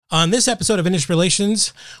On this episode of Industry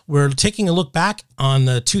Relations, we're taking a look back on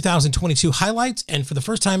the 2022 highlights, and for the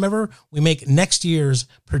first time ever, we make next year's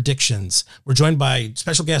predictions. We're joined by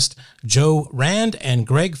special guest Joe Rand and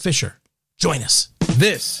Greg Fisher. Join us.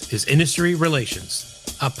 This is Industry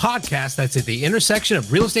Relations, a podcast that's at the intersection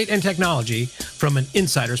of real estate and technology from an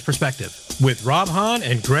insider's perspective, with Rob Hahn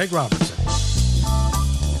and Greg Robertson.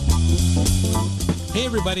 Hey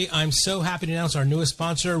everybody, I'm so happy to announce our newest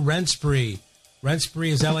sponsor, RentSpree. RentSpree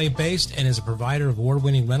is LA-based and is a provider of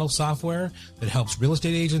award-winning rental software that helps real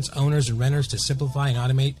estate agents, owners, and renters to simplify and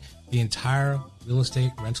automate the entire real estate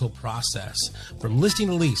rental process. From listing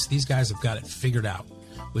to lease, these guys have got it figured out.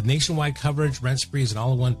 With nationwide coverage, RentSpree is an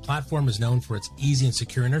all-in-one platform is known for its easy and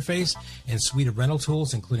secure interface and suite of rental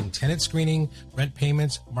tools, including tenant screening, rent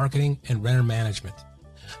payments, marketing, and renter management.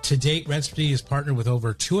 To date, RentSpree has partnered with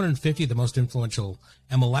over 250 of the most influential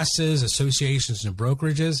MLSs, associations, and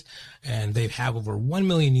brokerages, and they have over 1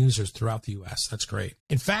 million users throughout the U.S. That's great.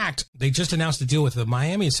 In fact, they just announced a deal with the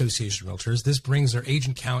Miami Association of Realtors. This brings their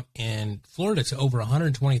agent count in Florida to over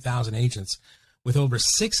 120,000 agents, with over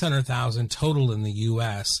 600,000 total in the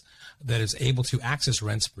U.S. that is able to access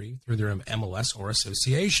RentSpree through their MLS or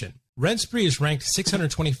association. RentSpree is ranked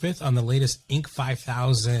 625th on the latest Inc.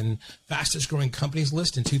 5000 fastest growing companies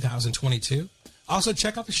list in 2022. Also,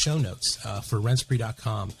 check out the show notes for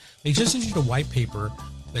rentspree.com. They just issued a white paper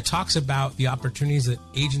that talks about the opportunities that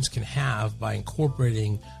agents can have by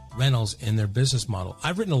incorporating rentals in their business model.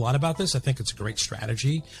 I've written a lot about this. I think it's a great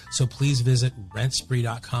strategy. So please visit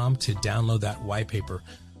rentspree.com to download that white paper.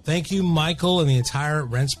 Thank you, Michael, and the entire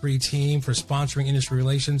RentSpree team for sponsoring Industry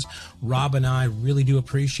Relations. Rob and I really do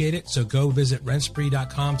appreciate it. So go visit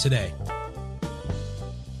rentspree.com today.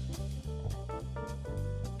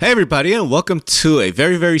 Hey, everybody, and welcome to a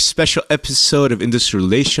very, very special episode of Industry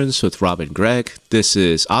Relations with Rob and Greg. This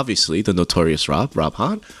is obviously the notorious Rob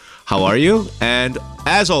Hahn. How are you? And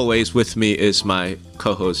as always, with me is my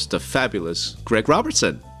co-host, the fabulous Greg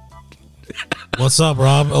Robertson. What's up,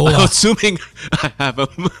 Rob? Hola. I'm assuming I have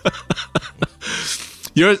him.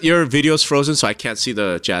 Your video's frozen, so I can't see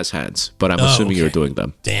the jazz hands, but I'm assuming you're doing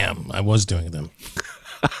them. Damn, I was doing them.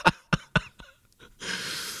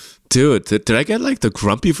 Dude, did I get like the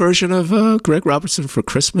grumpy version of Greg Robertson for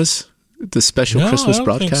Christmas? The special Christmas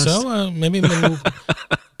broadcast? I don't think so. Maybe a little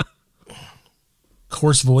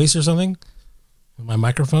coarse voice or something. My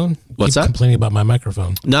microphone? What's that? Complaining about my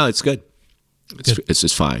microphone. No, it's good. It's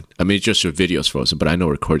just fine. I mean, just your video's frozen, but I know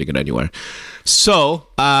recording it anywhere. So,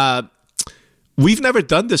 we've never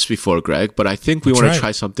done this before, Greg, but I think we want to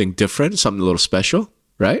try something different, something a little special,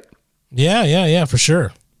 right? Yeah, for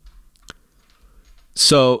sure.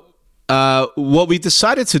 So, what we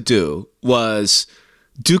decided to do was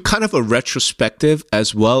do kind of a retrospective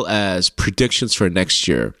as well as predictions for next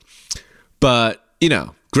year. But, you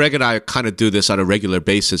know, Greg and I kind of do this on a regular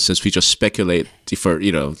basis since we just speculate for,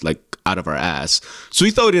 like out of our ass. So we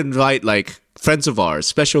thought we'd invite like friends of ours,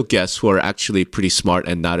 special guests who are actually pretty smart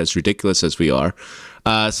and not as ridiculous as we are.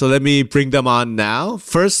 So let me bring them on now.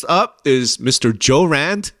 First up is Mr. Joe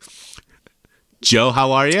Rand. Joe,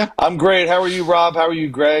 how are you? I'm great. How are you, Rob? How are you,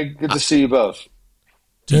 Greg? Good to see you both.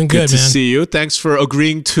 Doing good, to see you. Thanks for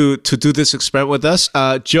agreeing to do this experiment with us.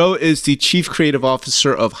 Joe is the Chief Creative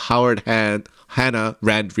Officer of Howard Hanna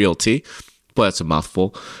Rand Realty. Well, that's a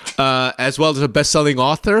mouthful. As well as a best-selling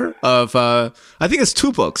author of, I think it's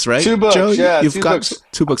 2 books, right? 2 books, Joe, yeah. You've got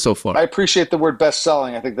 2 books so far. I appreciate the word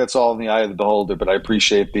best-selling. I think that's all in the eye of the beholder, but I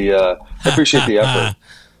appreciate the effort.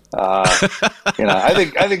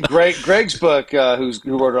 I think Greg's book,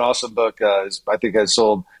 who wrote an awesome book, I think has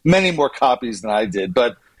sold many more copies than I did.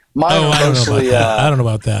 But mine are mostly. I don't know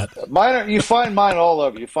about that. You find mine all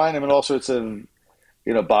over. You find them in all sorts of,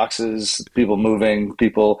 boxes, people moving,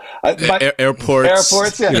 airports.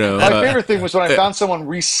 Yeah. My favorite thing was when I found someone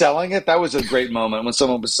reselling it. That was a great moment when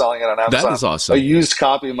someone was selling it on Amazon. That is awesome. A used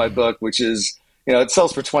copy of my book, which is, it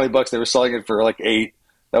sells for $20. They were selling it for like $8.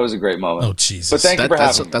 That was a great moment. Oh, Jesus. But thank you for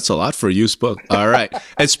having me. That's a lot for a used book. All right.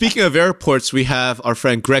 And speaking of airports, we have our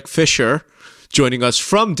friend Greg Fisher joining us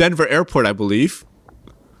from Denver Airport, I believe.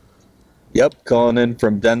 Yep, calling in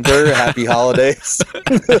from Denver. Happy holidays.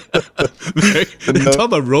 Talk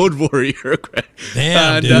about road warrior, Greg.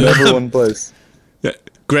 Damn, dude. Number one place. Yeah.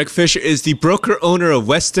 Greg Fisher is the broker owner of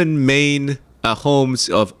Weston Maine Homes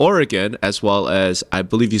of Oregon, as well as, I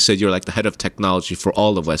believe you said you're like the head of technology for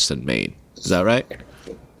all of Weston Maine. Is that right?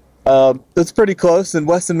 It's pretty close, and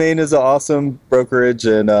Weston Maine is an awesome brokerage,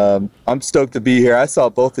 and I'm stoked to be here. I saw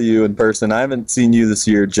both of you in person. I haven't seen you this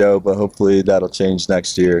year, Joe, but hopefully that'll change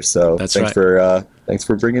next year. So thanks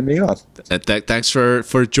for bringing me on. Thanks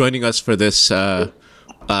for joining us for this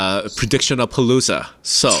prediction of Palooza.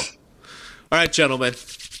 So, all right, gentlemen.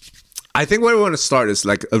 I think where we want to start is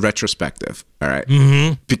like a retrospective, all right?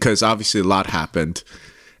 Because obviously a lot happened.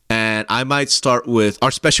 And I might start with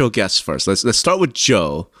our special guest first. Let's start with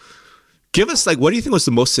Joe. Give us, like, what do you think was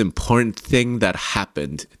the most important thing that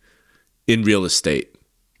happened in real estate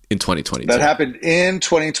in 2022? That happened in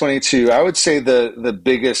 2022. I would say the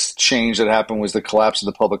biggest change that happened was the collapse of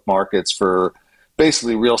the public markets for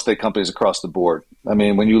basically real estate companies across the board. I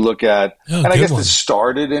mean, when you look at, and I guess this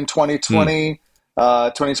started in 2020,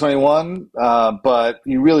 2021, but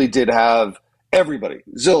you really did have everybody,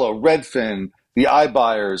 Zillow, Redfin, the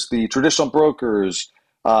iBuyers, the traditional brokers,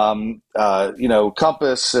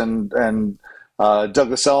 Compass and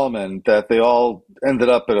Douglas Elliman, that they all ended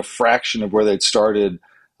up at a fraction of where they'd started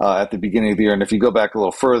at the beginning of the year. And if you go back a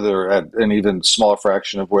little further, at an even smaller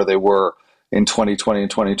fraction of where they were in 2020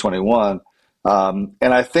 and 2021. And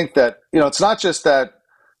I think that, it's not just that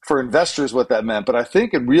for investors what that meant, but I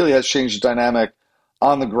think it really has changed the dynamic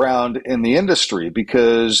on the ground in the industry,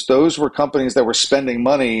 because those were companies that were spending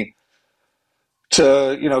money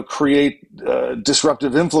to, create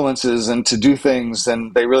disruptive influences and to do things,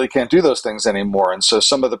 and they really can't do those things anymore. And so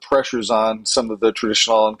some of the pressures on some of the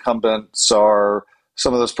traditional incumbents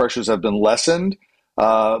some of those pressures have been lessened,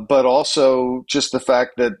 but also just the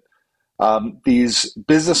fact that these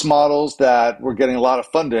business models that were getting a lot of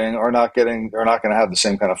funding are not going to have the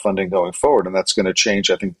same kind of funding going forward. And that's going to change,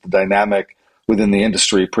 I think, the dynamic within the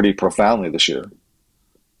industry pretty profoundly this year.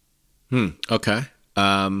 Okay.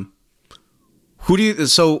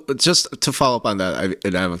 So just to follow up on that,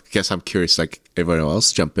 I guess I'm curious, like everyone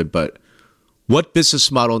else, jump in, but what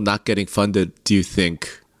business model not getting funded do you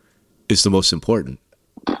think is the most important?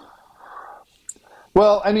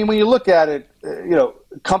 Well, I mean, when you look at it,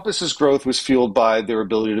 Compass's growth was fueled by their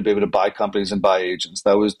ability to be able to buy companies and buy agents.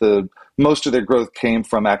 That was most of their growth came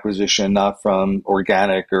from acquisition, not from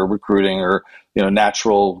organic or recruiting or,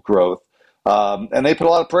 natural growth. And they put a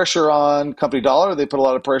lot of pressure on Company Dollar. They put a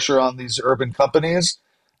lot of pressure on these urban companies.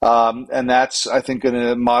 And that's, I think, going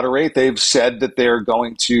to moderate. They've said that they're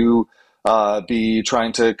going to be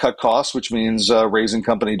trying to cut costs, which means raising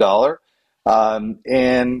Company Dollar.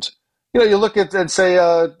 And, you look at and say,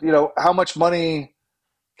 how much money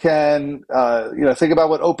can, think about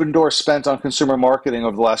what Opendoor spent on consumer marketing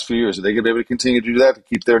over the last few years. Are they going to be able to continue to do that to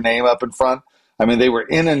keep their name up in front? I mean, they were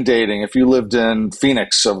inundating. If you lived in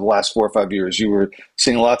Phoenix over the last 4 or 5 years, you were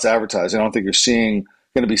seeing lots of advertising. I don't think you're going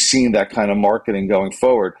to be seeing that kind of marketing going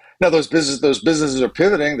forward. Now, those businesses are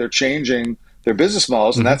pivoting. They're changing their business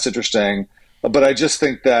models, and that's interesting. But I just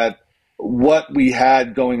think that what we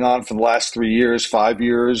had going on for the last 3 years, 5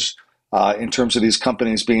 years, in terms of these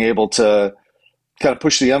companies being able to kind of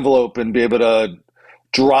push the envelope and be able to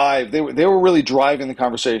drive, they were really driving the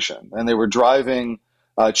conversation, and they were driving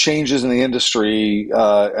changes in the industry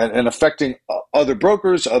and affecting other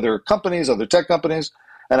brokers, other companies, other tech companies.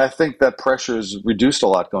 And I think that pressure is reduced a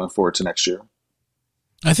lot going forward to next year.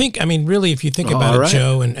 I think, really, if you think about it,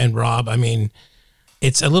 Joe and Rob,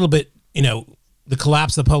 it's a little bit, the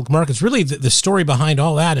collapse of the public markets, really the story behind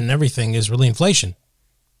all that and everything is really inflation,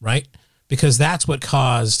 right? Because that's what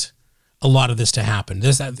caused a lot of this to happen.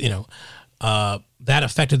 That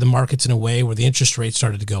affected the markets in a way where the interest rates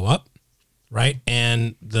started to go up, right?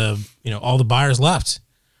 And all the buyers left,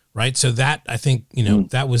 right? So that, I think,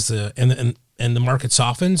 that was and the market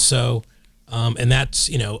softened. So, and that's,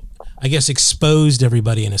 I guess exposed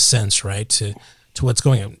everybody in a sense, right, to what's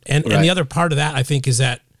going on. And the other part of that, I think, is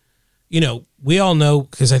that, we all know,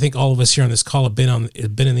 because I think all of us here on this call have been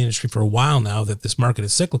in the industry for a while now, that this market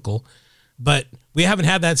is cyclical, but we haven't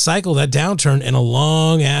had that cycle, that downturn in a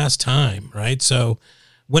long ass time, right? So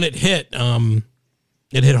when it hit hard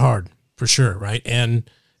for sure, right? And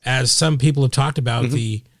as some people have talked about,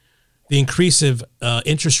 the increase of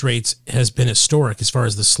interest rates has been historic as far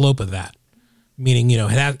as the slope of that. Meaning,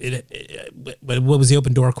 what was the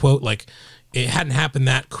Opendoor quote? Like, it hadn't happened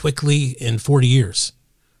that quickly in 40 years,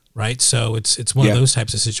 right? So it's one of those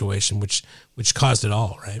types of situation which caused it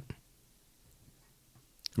all, right?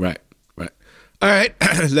 Right. All right,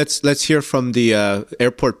 let's hear from the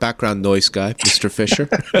airport background noise guy, Mr. Fisher.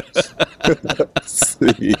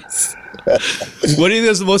 What do you think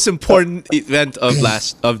is the most important event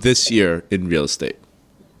of this year in real estate?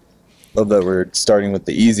 Love that we're starting with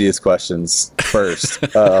the easiest questions first.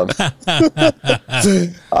 I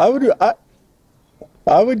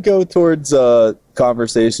would go towards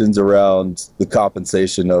conversations around the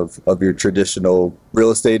compensation of your traditional real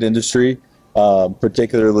estate industry.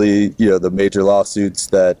 Particularly, the major lawsuits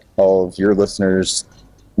that all of your listeners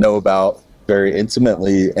know about very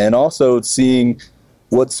intimately, and also seeing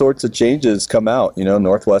what sorts of changes come out.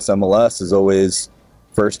 Northwest MLS is always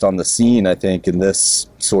first on the scene, I think, in this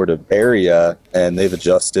sort of area, and they've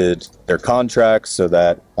adjusted their contracts so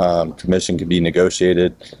that commission can be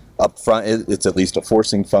negotiated up front. It's at least a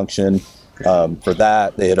forcing function. For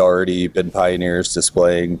that, they had already been pioneers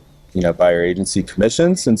displaying, buyer agency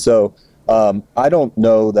commissions. And so I don't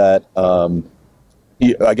know that,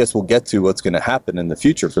 I guess we'll get to what's going to happen in the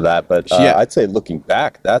future for that. But I'd say looking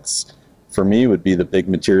back, that's, for me, would be the big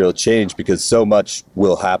material change, because so much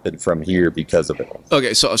will happen from here because of it.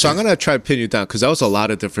 Okay, so I'm gonna try to pin you down, because that was a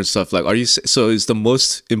lot of different stuff. Like, is the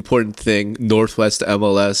most important thing Northwest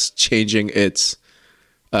MLS changing its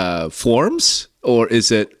forms, or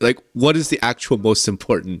is it like, what is the actual most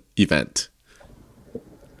important event?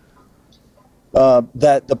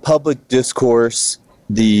 That the public discourse,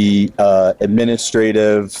 the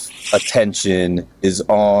administrative attention is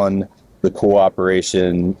on the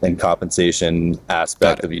cooperation and compensation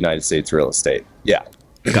aspect of United States real estate. Yeah.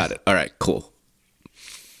 Got it. All right, cool.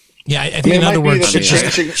 Yeah, I think in other words, shit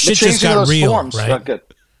just got real, forms, right?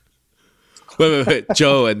 Wait,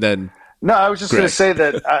 Joe, and then... No, I was just going to say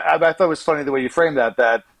that I thought it was funny the way you framed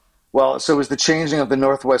that, so it was the changing of the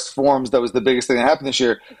Northwest forms that was the biggest thing that happened this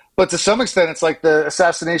year. But to some extent, it's like the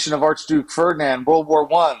assassination of Archduke Ferdinand, World War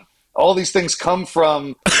I. All these things come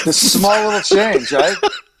from this small little change, right?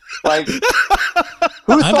 Like, who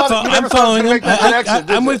thought? I'm following him.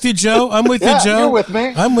 I'm with you, Joe. I'm with you, Joe. You're with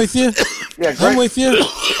me. I'm with you. Yeah, great. I'm with you.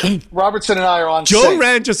 Robertson and I are on. Joe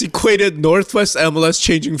Rand just equated Northwest MLS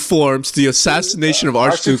changing forms to the assassination of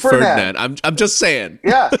Archduke Ferdinand. I'm just saying.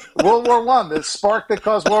 Yeah, World War I, the spark that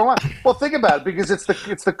caused World War I. Well, think about it, because it's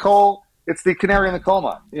the coal, it's the canary in the coal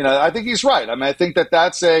mine. I think he's right. I mean, I think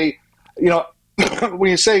that's when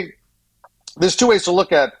you say there's two ways to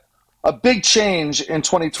look at. A big change in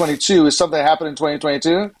 2022 is something that happened in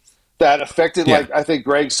 2022 that affected, like I think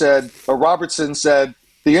Greg said, or Robertson said,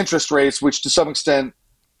 the interest rates, which to some extent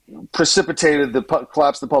precipitated the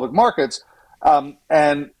collapse of the public markets.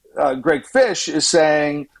 And Greg Fish is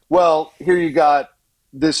saying, well, here you got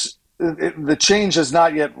this, the change has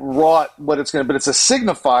not yet wrought what it's going to, but it's a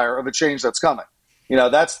signifier of a change that's coming.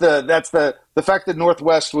 That's the fact that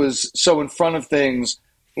Northwest was so in front of things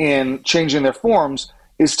in changing their forms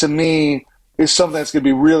is, to me, is something that's going to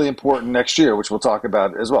be really important next year, which we'll talk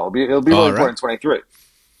about as well. It'll be really important in 23.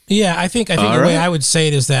 Yeah, I think the way I would say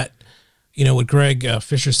it is that, what Greg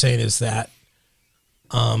Fisher's saying is that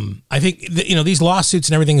I think that, these lawsuits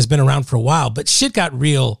and everything has been around for a while, but shit got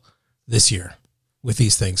real this year with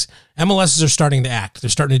these things. MLSs are starting to act. They're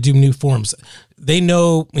starting to do new forms. They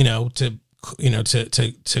know, to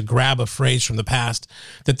grab a phrase from the past,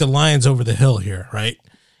 that the lion's over the hill here, right?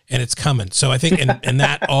 And it's coming. So I think, and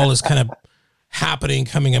that all is kind of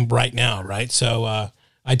coming in right now, right? So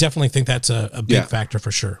I definitely think that's a big factor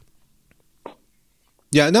for sure.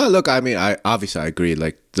 Yeah, no, look, I mean, I agree.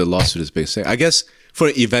 Like, the lawsuit is big thing. I guess for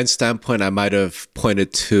an event standpoint, I might have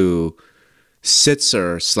pointed to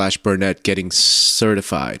Sitzer/Burnett getting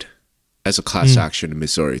certified as a class action in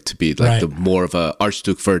Missouri to be like the more of a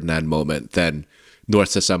Archduke Ferdinand moment than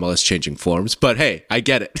Northwest MLS changing forms. But hey, I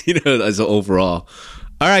get it, as an overall.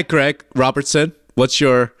 All right, Greg Robertson, what's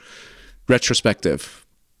your retrospective?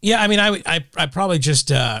 Yeah, I mean, I probably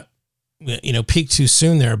just peaked too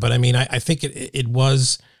soon there, but I mean, I think it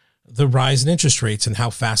was the rise in interest rates and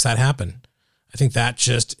how fast that happened. I think that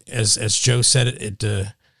just, as Joe said, it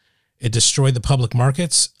destroyed the public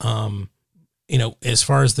markets. As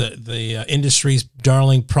far as the industry's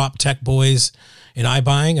darling prop tech boys in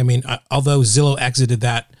iBuying, I mean, although Zillow exited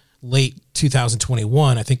that late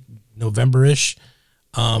 2021, I think November-ish.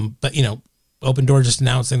 But Opendoor just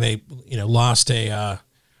announcing they lost $1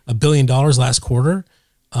 billion last quarter.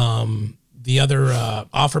 The other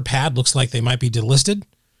OfferPad looks like they might be delisted.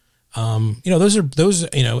 And you look at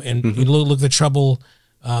the trouble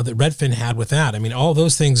that Redfin had with that. I mean, all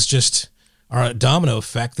those things just are a domino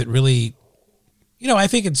effect that really, I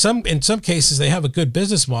think in some cases they have a good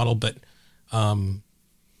business model, but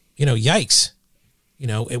yikes.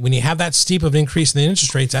 When you have that steep of an increase in the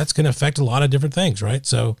interest rates, that's going to affect a lot of different things, right?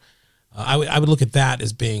 So I would look at that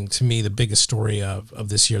as being, to me, the biggest story of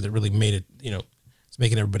this year that really made it, it's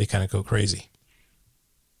making everybody kind of go crazy.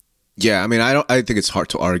 Yeah, I mean, I think it's hard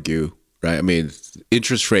to argue, right? I mean,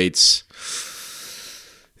 interest rates,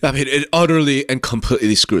 it utterly and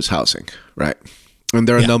completely screws housing, right? And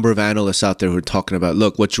there are a number of analysts out there who are talking about,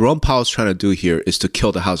 look, what Jerome Powell's trying to do here is to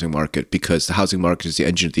kill the housing market, because the housing market is the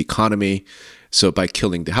engine of the economy. So by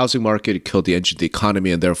killing the housing market, you kill the engine of the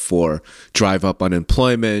economy, and therefore drive up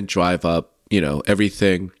unemployment, drive up,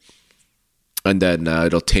 everything. and then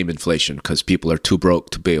it'll tame inflation because people are too broke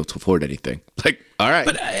to be able to afford anything. Like, all right,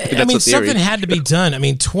 but I mean, something had to be done. I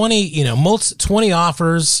mean, 20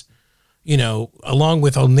 offers, along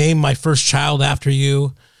with I'll name my first child after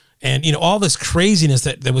you, and all this craziness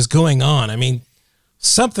that was going on. I mean,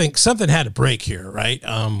 something had to break here, right?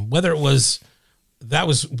 Whether that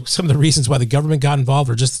was some of the reasons why the government got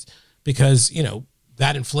involved, or just because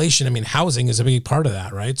that inflation. I mean, housing is a big part of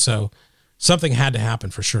that, right? So something had to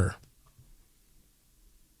happen for sure.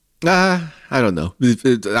 I don't know.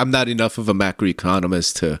 I'm not enough of a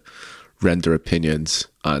macroeconomist to render opinions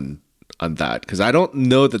on that, because I don't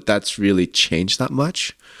know that that's really changed that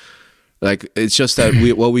much. Like, it's just that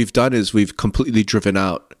what we've done is we've completely driven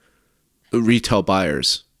out retail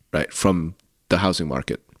buyers, right, from the housing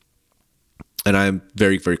market, and I'm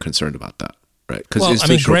very, very concerned about that, right? Because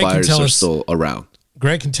institutional buyers are still around.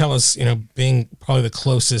 Greg can tell us, being probably the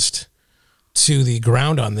closest to the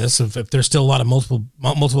ground on this, if there's still a lot of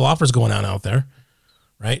multiple offers going on out there,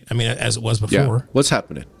 right? I mean, as it was before. Yeah. What's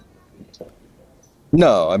happening?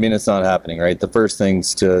 No, I mean, it's not happening, right? The first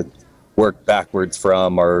things to work backwards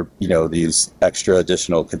from are, these extra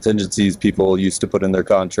additional contingencies people used to put in their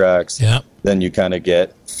contracts. Yeah. Then you kind of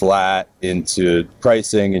get flat into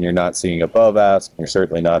pricing, and you're not seeing above ask. You're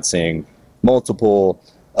certainly not seeing multiple.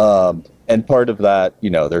 And part of that,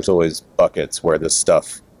 there's always buckets where this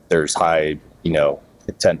stuff, there's high,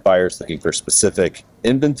 intent buyers looking for specific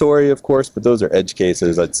inventory, of course, but those are edge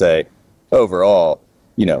cases. I'd say overall,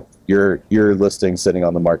 your listing sitting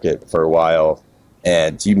on the market for a while,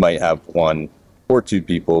 and you might have one or two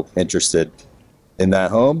people interested in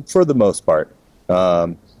that home for the most part.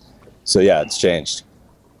 So yeah, it's changed.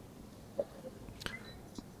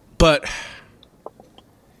 But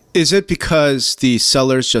is it because the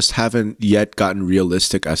sellers just haven't yet gotten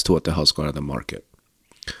realistic as to what the hell's going on in the market?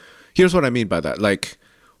 Here's what I mean by that. Like,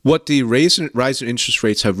 what the rise in interest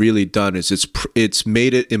rates have really done is it's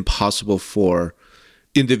made it impossible for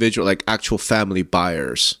individual, like actual family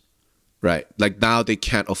buyers, right? Like, now they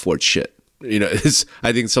can't afford shit.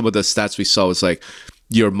 I think some of the stats we saw was like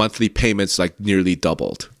your monthly payments like nearly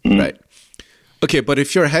doubled, right? Okay, but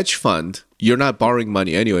if you're a hedge fund, you're not borrowing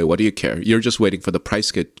money anyway. What do you care? You're just waiting for the price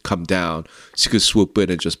to come down so you can swoop in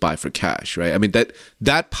and just buy for cash, right? I mean,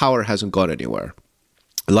 that power hasn't gone anywhere.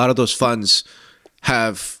 A lot of those funds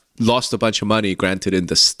have lost a bunch of money, granted, in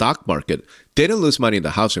the stock market. They didn't lose money in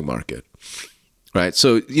the housing market, right?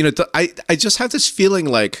 So, I just have this feeling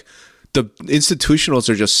like the institutionals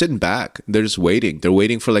are just sitting back. They're just waiting. They're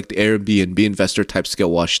waiting for like the Airbnb investor types to get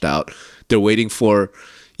washed out. They're waiting for,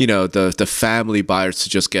 the family buyers to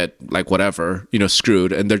just get like whatever,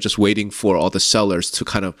 screwed. And they're just waiting for all the sellers to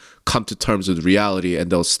kind of come to terms with reality,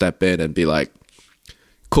 and they'll step in and be like,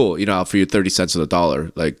 cool, I'll offer you 30 cents on the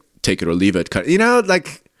dollar, like take it or leave it.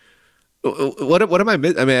 Like, what am I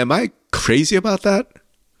missing? I mean, am I crazy about that?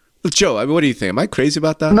 Joe, I mean, what do you think? Am I crazy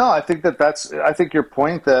about that? No, I think I think your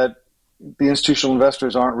point that the institutional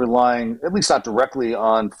investors aren't relying, at least not directly,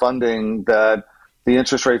 on funding, that the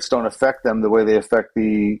interest rates don't affect them the way they affect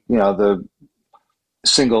the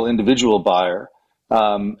single individual buyer.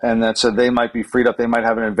 And that so they might be freed up. They might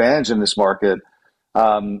have an advantage in this market.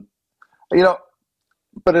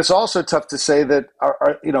 But it's also tough to say that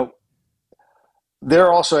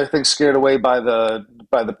they're also, I think, scared away by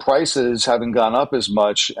the prices having gone up as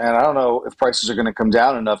much. And I don't know if prices are going to come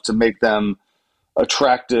down enough to make them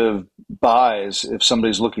attractive buys if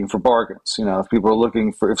somebody's looking for bargains. If people are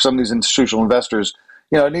looking for, if some of these institutional investors,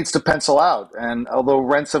 it needs to pencil out. And although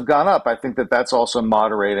rents have gone up, I think that that's also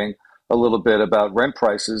moderating a little bit about rent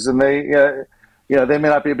prices. And they may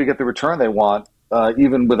not be able to get the return they want,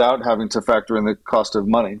 even without having to factor in the cost of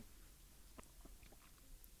money.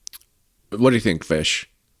 What do you think, Fish?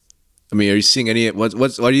 I mean, are you seeing any?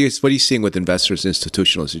 What are you seeing with investors,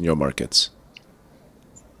 institutionals in your markets?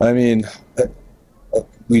 I mean,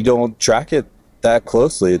 we don't track it that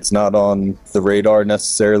closely. It's not on the radar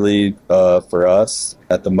necessarily for us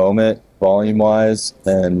at the moment, volume wise,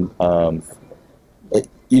 and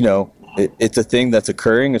it's a thing that's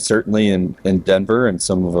occurring. It's certainly in Denver and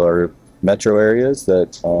some of our metro areas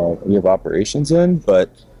that we have operations in, but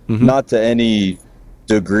not to any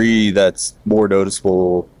degree that's more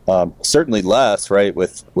noticeable. Certainly less, right?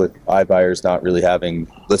 With iBuyers not really having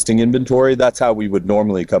listing inventory, that's how we would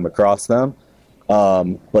normally come across them.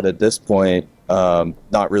 But at this point,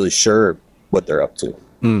 not really sure what they're up to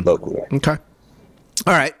locally. Okay.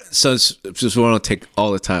 All right. So just want to take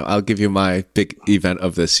all the time. I'll give you my big event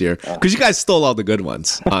of this year, because you guys stole all the good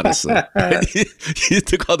ones, honestly. You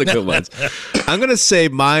took all the good ones. I'm going to say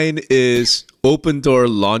mine is Opendoor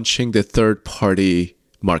launching the third-party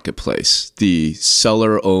marketplace, the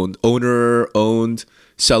owner-owned,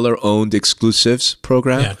 seller-owned exclusives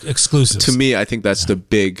program. Yeah, exclusives. To me, I think that's the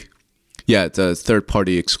big, the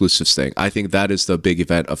third-party exclusives thing. I think that is the big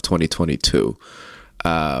event of 2022.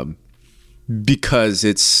 Because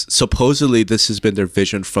it's supposedly this has been their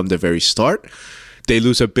vision from the very start. They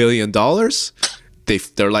lose $1 billion.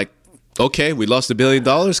 They're like, okay, we lost $1 billion.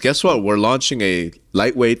 Guess what? We're launching a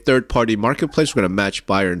lightweight third-party marketplace. We're going to match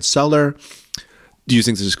buyer and seller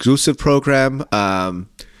using this exclusive program.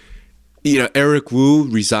 Eric Wu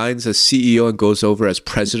resigns as CEO and goes over as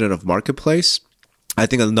president of Marketplace. I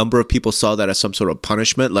think a number of people saw that as some sort of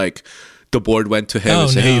punishment, like the board went to him and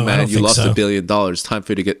said, hey, man, you lost $1 billion. Time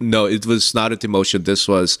for you to get... No, it was not a demotion. This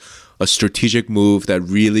was a strategic move that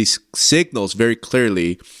really signals very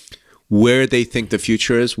clearly where they think the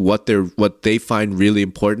future is, what they find really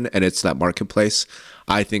important, and it's that marketplace.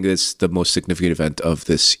 I think it's the most significant event of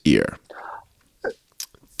this year.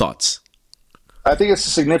 Thoughts? I think it's a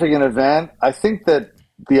significant event. I think that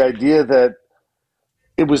the idea that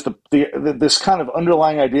it was this kind of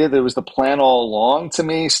underlying idea that it was the plan all along, to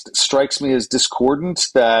me, strikes me as discordant.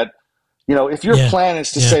 That, if your plan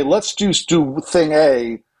is to say, let's do thing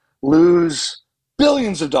A, lose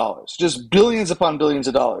billions of dollars, just billions upon billions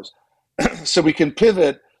of dollars, so we can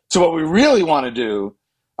pivot to what we really want to do,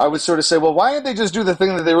 I would sort of say, well, why didn't they just do the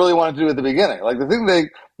thing that they really wanted to do at the beginning? Like, the thing they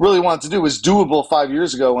really wanted to do was doable 5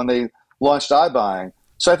 years ago when they launched iBuying.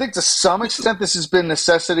 So I think to some extent this has been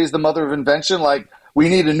necessity is the mother of invention. Like, we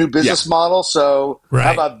need a new business model, so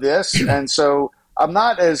how about this? And so I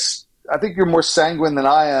think you're more sanguine than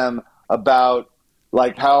I am about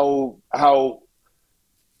like how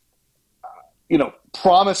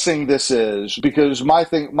promising this is, because my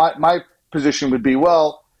position would be,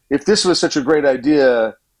 well, if this was such a great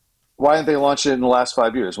idea, why didn't they launch it in the last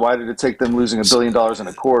 5 years? Why did it take them losing $1 billion in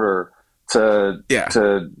a quarter to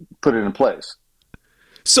put it in place?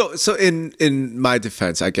 So in my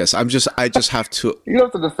defense, I guess I just have to. You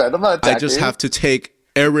don't have to defend. I'm not attacking. I just have to take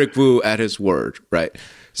Eric Wu at his word, right?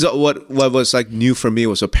 So what was like new for me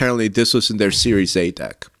was apparently this was in their Series A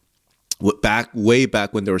deck, way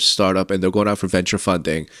back when they were a startup and they're going out for venture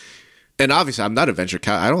funding. And obviously, I'm not a venture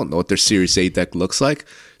capital. I don't know what their Series A deck looks like.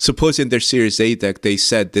 Suppose in their Series A deck they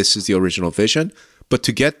said this is the original vision, but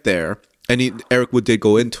to get there, and Eric Wu did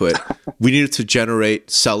go into it, we needed to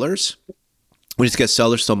generate sellers. We need to get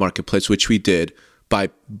sellers to a marketplace, which we did by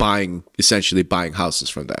essentially buying houses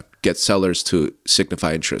from them, get sellers to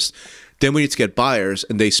signify interest. Then we need to get buyers,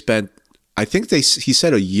 and they spent, I think he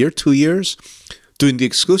said 1 year, 2 years doing the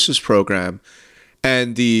exclusives program,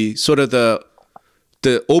 and the sort of the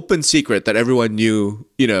open secret that everyone knew,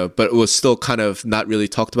 but it was still kind of not really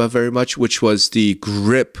talked about very much, which was the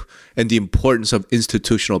grip and the importance of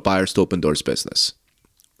institutional buyers to Open Doors business,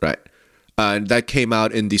 right? And that came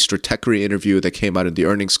out in the Stratechery interview, that came out in the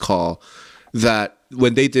earnings call, that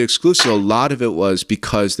when they did exclusive, a lot of it was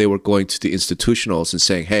because they were going to the institutionals and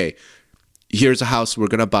saying, hey, here's a house, we're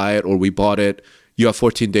going to buy it, or we bought it. You have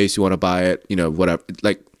 14 days, you want to buy it, whatever.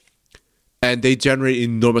 And they generate an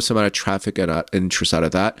enormous amount of traffic and interest out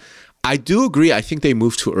of that. I do agree. I think they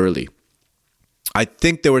moved too early. I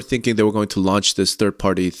think they were thinking they were going to launch this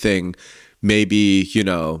third-party thing maybe,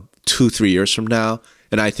 2-3 years from now.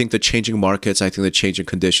 And I think the changing markets, I think the changing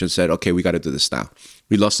conditions said, okay, we got to do this now.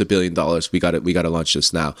 We lost $1 billion. We got to launch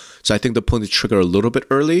this now. So I think they're pulling the trigger a little bit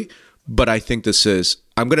early. But I think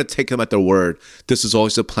I'm going to take them at their word. This is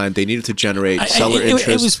always the plan. They needed to generate seller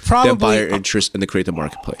interest, then buyer interest, and then create the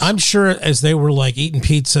marketplace. I'm sure as they were like eating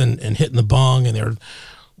pizza and hitting the bong and they're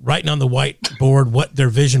writing on the whiteboard what their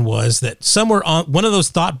vision was, that somewhere on one of those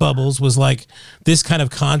thought bubbles was like this kind of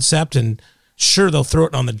concept, and sure, they'll throw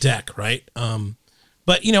it on the deck, right?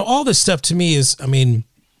 But, all this stuff to me is,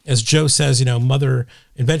 as Joe says,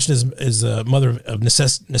 invention is a mother of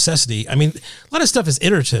necessity. A lot of stuff is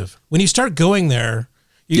iterative. When you start going there,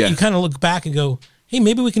 you kind of look back and go, hey,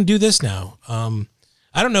 maybe we can do this now.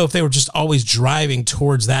 I don't know if they were just always driving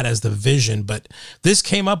towards that as the vision, but this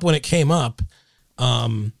came up when it came up.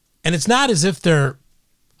 And it's not as if they're,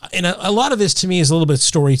 and a lot of this to me is a little bit of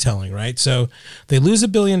storytelling, right? So they lose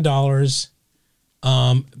 $1 billion.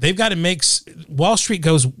 They've got to make, Wall Street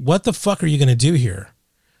goes, what the fuck are you going to do here?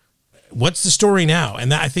 What's the story now?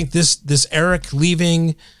 And I think this Eric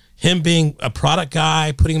leaving, him being a product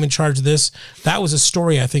guy, putting him in charge of this, that was a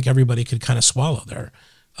story I think everybody could kind of swallow there.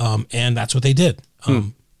 And that's what they did.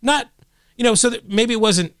 Not, so that maybe it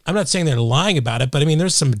wasn't, I'm not saying they're lying about it, but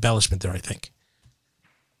there's some embellishment there, I think.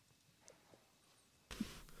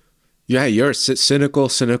 Yeah, you're a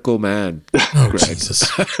cynical man. Oh,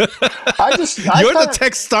 Jesus. You're the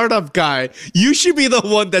tech startup guy. You should be the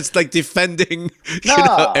one that's like defending,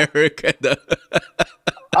 Eric. And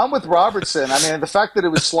I'm with Robertson. I mean, the fact that it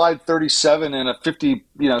was slide 37 in a 50,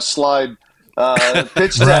 slide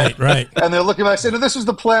pitch deck, right. And they're looking back, saying, "No, this was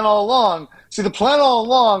the plan all along." See, the plan all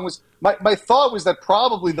along was my thought was that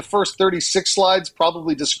probably the first 36 slides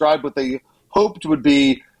probably described what they hoped would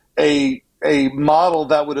be a model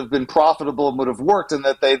that would have been profitable and would have worked, and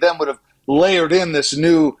that they then would have layered in this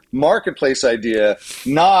new marketplace idea,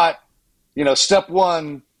 not, step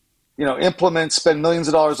one, implement, spend millions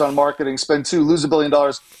of dollars on marketing, spend two, lose $1 billion,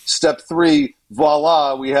 step three,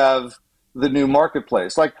 voila, we have the new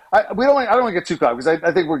marketplace. Like, I don't want to get too caught, because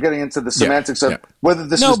I think we're getting into the semantics of whether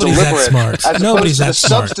this is deliberate, as opposed to the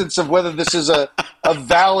substance of whether this is a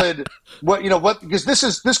valid, because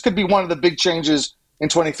this could be one of the big changes in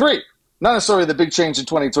 23. Not necessarily the big change in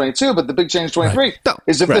 2022, but the big change in 23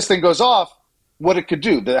 is if this thing goes off, what it could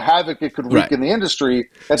do, the havoc it could wreak in the indry.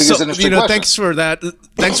 I think is an interesting question. Thanks for that.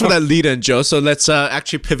 Thanks for that lead in, Joe. So let's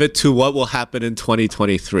actually pivot to what will happen in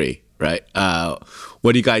 2023, right?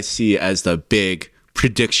 What do you guys see as the big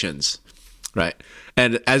predictions, right?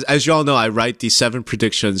 And as you all know, I write these 7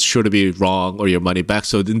 predictions, sure to be wrong or your money back.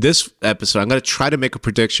 So in this episode, I'm going to try to make a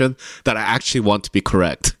prediction that I actually want to be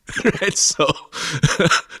correct. Right? So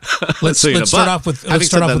let's start off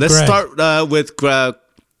with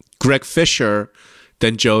Greg Fisher,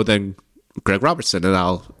 then Joe, then Greg Robertson, and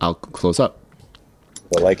I'll close up.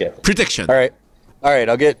 I like it. Prediction. All right.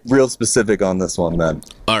 I'll get real specific on this one then.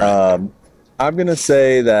 All right. I'm going to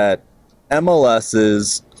say that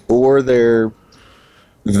MLSs or their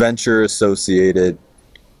venture associated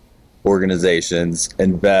organizations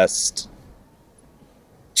invest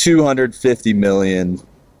 $250 million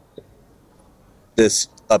this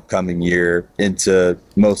upcoming year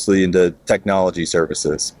mostly into technology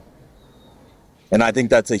services. And I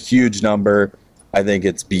think that's a huge number. I think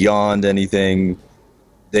it's beyond anything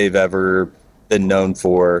they've ever been known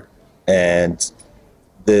for. And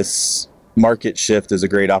this market shift is a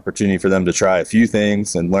great opportunity for them to try a few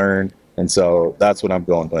things and learn. And so that's what I'm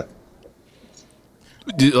going with.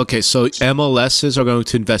 Okay, so MLSs are going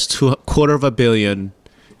to invest $250 million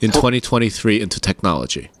in 2023 into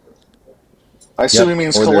technology. I assume he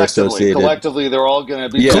means collectively. Collectively, they're all going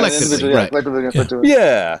to be collectively, right?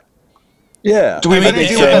 Yeah. Do we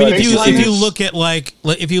if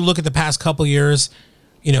you look at the past couple years,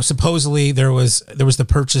 supposedly there was the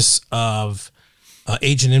purchase of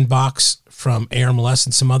Agent Inbox from ARMLS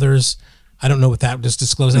and some others. I don't know what that was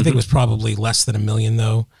disclosed. I think it was probably less than $1 million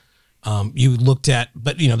though. You looked at,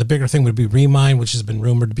 but the bigger thing would be Remind, which has been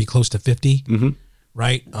rumored to be close to 50.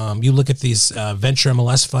 Right. You look at these venture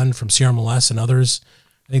MLS fund from CRMLS and others.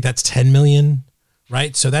 I think that's 10 million.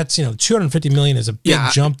 Right. So that's, 250 million is a big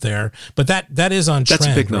jump there, but that is on trend.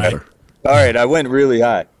 That's a big number. Right? All right. I went really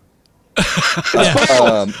high.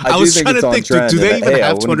 I was trying to think, do they even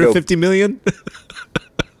have 250 million?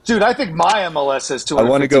 Dude, I think my MLS has $250 million. I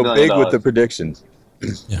want to go big with the predictions.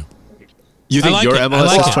 Yeah. You think your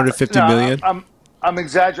MLS is 250 million? I'm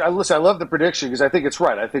exaggerating. Listen, I love the prediction because I think it's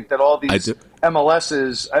right. I think that all these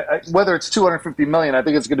MLSs, whether it's 250 million, I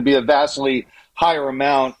think it's going to be a vastly higher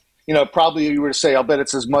amount. Probably if you were to say, I'll bet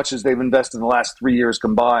it's as much as they've invested in the last 3 years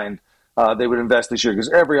combined, they would invest this year, because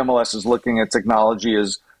every MLS is looking at technology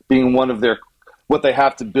as being one of their, what they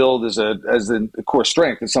have to build as a core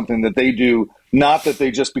strength. It's something that they do, not that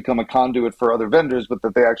they just become a conduit for other vendors, but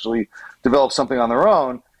that they actually develop something on their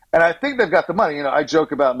own. And I think they've got the money. I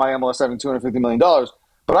joke about my MLS having $250 million,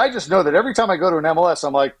 but I just know that every time I go to an MLS,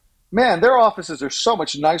 I'm like, man, their offices are so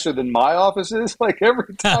much nicer than my offices. Like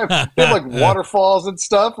every time they have like waterfalls and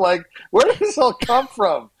stuff. Like, where does this all come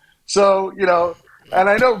from? So, and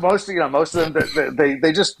I know most of them,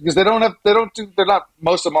 they just, because they're not,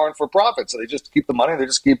 most of them aren't for profit. So they just keep the money. They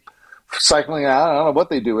just keep cycling out. I don't know what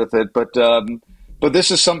they do with it, but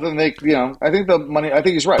this is something I think the money, I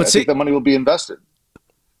think he's right. I think the money will be invested.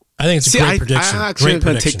 I think it's a great prediction. I actually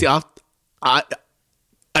going to take the off.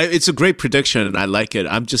 It's a great prediction, and I like it.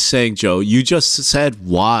 I'm just saying, Joe, you just said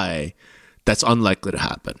why that's unlikely to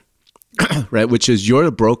happen, right? Which is you're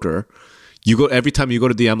a broker. You go every time you go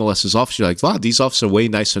to the MLS's office, you're like, wow, these offices are way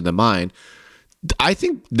nicer than mine. I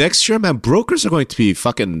think next year, man, brokers are going to be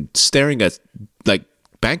fucking staring at like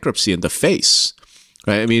bankruptcy in the face,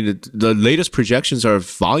 right? I mean, the latest projections are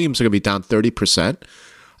volumes are going to be down 30%.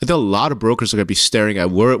 I think a lot of brokers are going to be staring at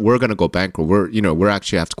we're going to go bankrupt. We're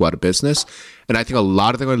actually have to go out of business. And I think a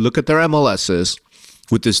lot of them are going to look at their MLSs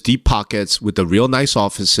with this deep pockets, with the real nice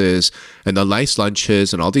offices and the nice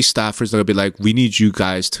lunches and all these staffers. They're going to be like, we need you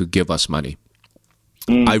guys to give us money.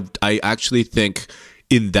 I actually think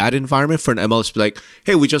in that environment for an MLS to be like,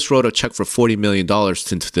 hey, we just wrote a check for $40 million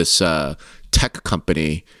into this tech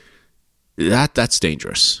company, that's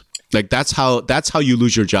dangerous. Like that's how you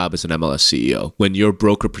lose your job as an MLS CEO, when your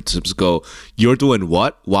broker participants go, you're doing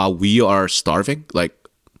what while we are starving? Like,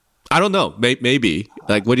 I don't know, maybe.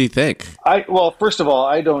 Like, what do you think? Well, first of all,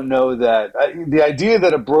 I don't know that the idea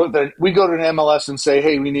that that we go to an MLS and say,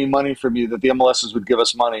 hey, we need money from you, that the MLSs would give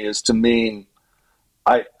us money, is to me,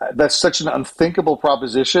 that's such an unthinkable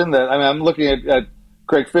proposition that, I mean, I'm looking at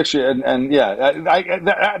Craig Fisher and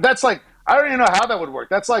yeah, that's like, I don't even know how that would work.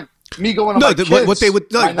 That's like me going to my kids, what they would,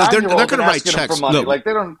 no, they're not going to write checks. For money. No, like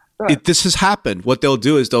they don't. This has happened. What they'll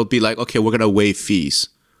do is they'll be like, okay, we're going to waive fees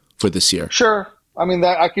for this year. Sure. I mean,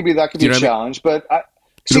 that could be a challenge, but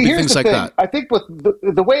See, here's the like thing. That. I think with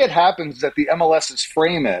the way it happens is that the MLSs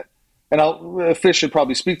frame it, and Fish should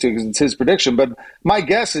probably speak to it because it's his prediction. But my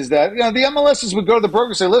guess is that the MLSs would go to the broker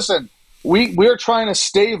and say, "Listen, we're trying to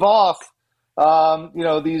stave off,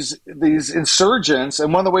 these insurgents,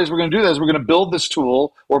 and one of the ways we're going to do that is we're going to build this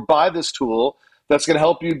tool or buy this tool that's going to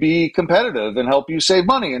help you be competitive and help you save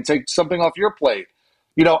money and take something off your plate."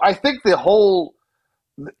 I think the whole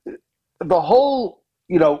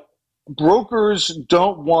brokers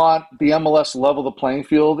don't want the MLS level the playing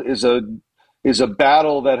field is a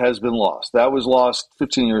battle that has been lost. That was lost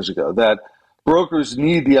 15 years ago. That brokers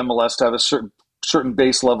need the MLS to have a certain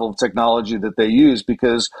base level of technology that they use,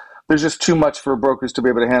 because there's just too much for brokers to be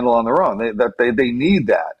able to handle on their own. They need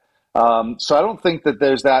that. So I don't think that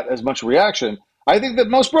there's that as much reaction. I think that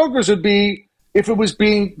most brokers would be, if it was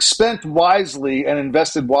being spent wisely and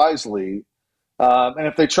invested wisely, and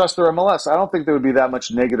if they trust their MLS, I don't think there would be that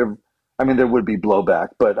much negative. I mean, there would be blowback,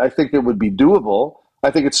 but I think it would be doable. I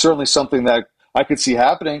think it's certainly something that I could see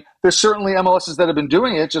happening. There's certainly MLSs that have been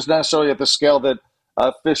doing it, just not necessarily at the scale that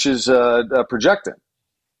Fish is projecting.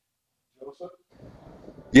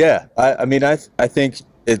 Yeah, I mean, I think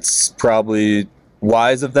it's probably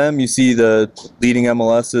wise of them. You see the leading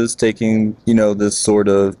MLSs taking, this sort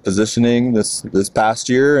of positioning this past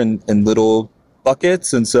year in little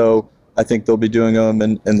buckets, and so I think they'll be doing them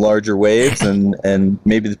in larger waves, and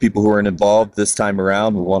maybe the people who aren't involved this time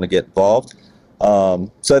around will want to get involved.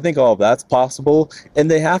 So I think all of that's possible,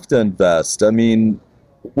 and they have to invest. I mean,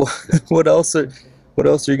 what else are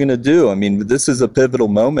you going to do? I mean, this is a pivotal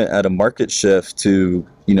moment at a market shift to,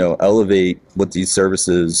 elevate what these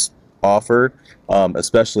services offer,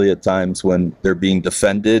 especially at times when they're being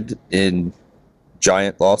defended in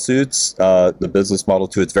giant lawsuits, the business model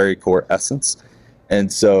to its very core essence.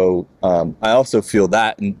 And so I also feel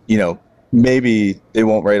that, and maybe they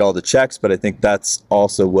won't write all the checks, but I think that's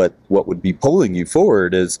also what would be pulling you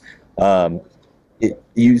forward is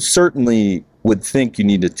you certainly would think you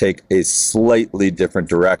need to take a slightly different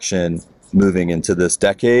direction moving into this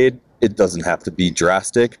decade. It doesn't have to be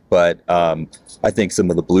drastic, but I think some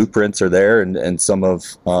of the blueprints are there, and some of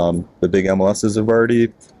the big MLSs have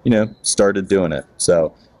already started doing it.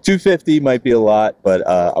 So 250 might be a lot, but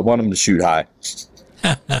I want them to shoot high.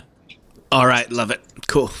 All right, love it.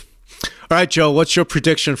 Cool. All right, Joe, what's your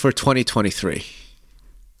prediction for 2023?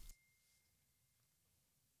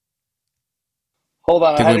 Hold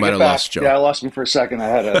on, I had to get back. Joe. Yeah, I lost me for a second.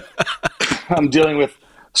 I'm dealing with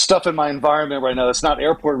stuff in my environment right now that's not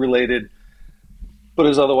airport related, but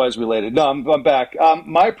is otherwise related. No, I'm back.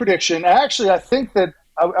 My prediction, actually, I think that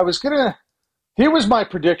I was going to, here was my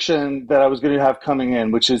prediction that I was going to have coming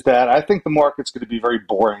in, which is that I think the market's going to be very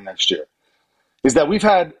boring next year. Is that we've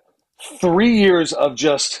had 3 years of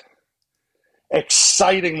just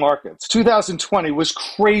exciting markets. 2020 was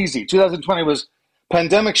crazy. 2020 was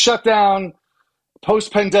pandemic shutdown,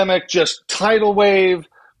 post-pandemic, just tidal wave,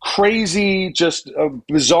 crazy, just a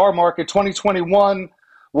bizarre market. 2021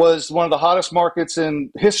 was one of the hottest markets in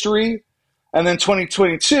history. And then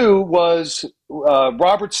 2022 was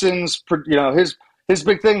Robertson's, his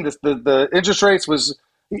big thing, the interest rates was,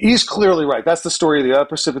 he's clearly right. That's the story that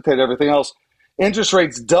precipitated everything else. Interest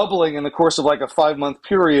rates doubling in the course of like a 5-month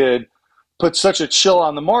period put such a chill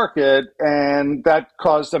on the market, and that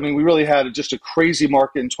caused, we really had just a crazy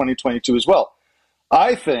market in 2022 as well.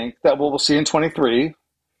 I think that what we'll see in 23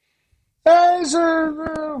 is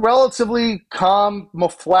a relatively calm,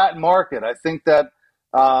 flat market. I think that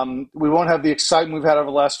we won't have the excitement we've had over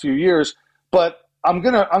the last few years, but I'm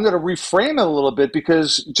gonna reframe it a little bit,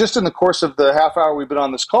 because just in the course of the half hour we've been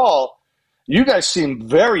on this call, you guys seem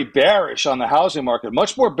very bearish on the housing market,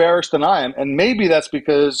 much more bearish than I am, and maybe that's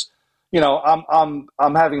because I'm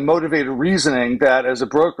having motivated reasoning that as a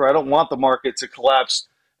broker I don't want the market to collapse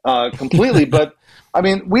completely. But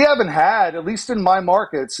we haven't had, at least in my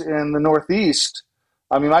markets in the Northeast,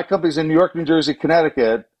 I mean, my company's in New York, New Jersey,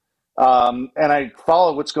 Connecticut, and I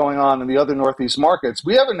follow what's going on in the other Northeast markets.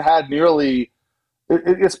 We haven't had nearly,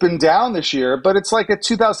 it's been down this year, but it's like at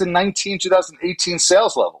 2019, 2018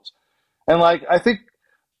 sales levels. And like, I think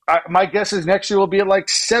my guess is next year will be at like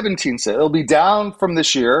 17 sales. It'll be down from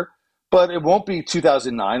this year, but it won't be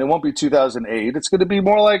 2009. It won't be 2008. It's going to be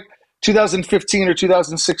more like 2015 or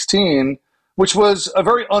 2016, which was a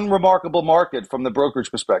very unremarkable market from the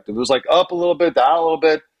brokerage perspective. It was like up a little bit, down a little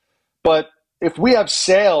bit. But if we have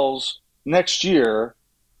sales next year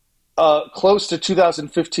close to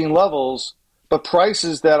 2015 levels, but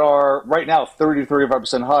prices that are right now 30 to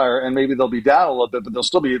 35% higher, and maybe they'll be down a little bit, but they'll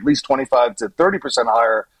still be at least 25 to 30%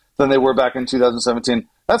 higher than they were back in 2017.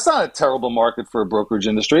 That's not a terrible market for a brokerage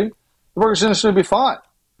industry. The brokerage industry will be fine.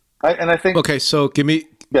 I think. Okay, so give me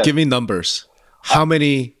numbers. How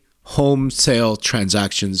many home sale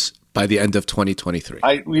transactions by the end of 2023?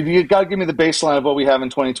 You got to give me the baseline of what we have in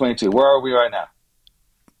 2022. Where are we right now?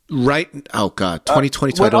 Oh God,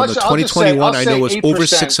 2022. I don't know. 2021, I know was 8%, over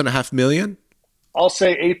 6.5 million. I'll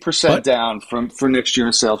say 8% down for next year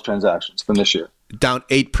in sales transactions from this year. Down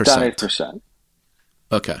 8%. Down 8%.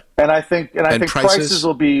 Okay. And I think prices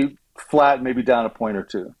will be flat, maybe down a point or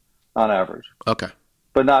two on average. Okay.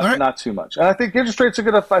 But not too much. And I think interest rates are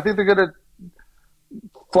going to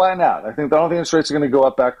flatten out. I don't think interest rates are going to go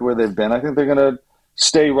up back to where they've been. I think they're going to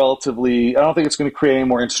stay relatively. I don't think it's going to create any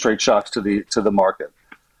more interest rate shocks to the market.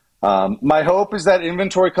 My hope is that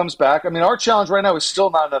inventory comes back. I mean, our challenge right now is still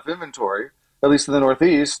not enough inventory, at least in the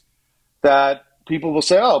Northeast, that people will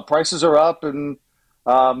say, "Oh, prices are up, and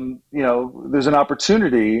there's an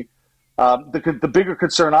opportunity." The bigger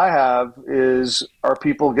concern I have is, are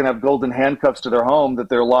people going to have golden handcuffs to their home, that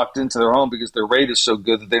they're locked into their home because their rate is so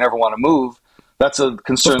good that they never want to move? That's a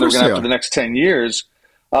concern they're going to have for the next 10 years.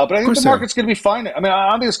 But I think the market's going to be fine. I mean,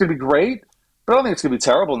 I don't think it's going to be great, but I don't think it's going to be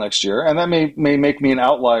terrible next year. And that may make me an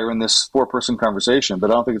outlier in this four-person conversation,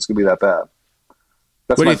 but I don't think it's going to be that bad.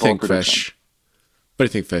 That's what do you think, Fish?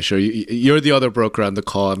 What do you think, Fish? You're the other broker on the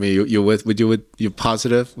call. I mean, you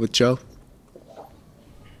positive with Joe?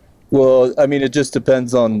 Well, I mean, it just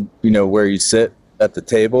depends on, where you sit at the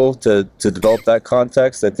table to develop that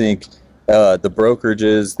context. I think the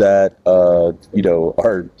brokerages that, are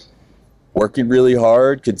working really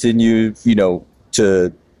hard continue,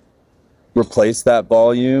 to replace that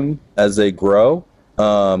volume as they grow.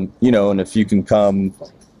 And if you can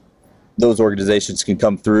those organizations can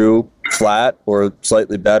come through flat or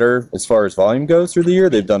slightly better as far as volume goes through the year.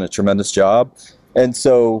 They've done a tremendous job. And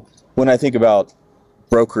so when I think about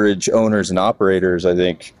brokerage owners and operators, I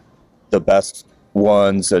think the best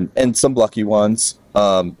ones and some lucky ones,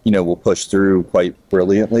 will push through quite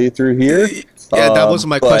brilliantly through here. Yeah, that wasn't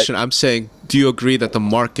my question. I'm saying, do you agree that the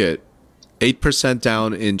market, 8%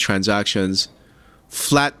 down in transactions,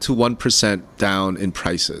 flat to 1% down in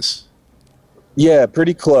prices? Yeah,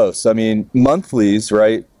 pretty close. I mean, monthlies,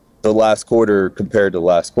 right? The last quarter compared to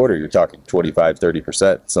last quarter, you're talking 25,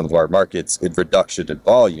 30%. Some of our markets in reduction in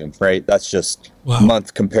volume, right? That's just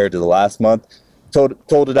month compared to the last month.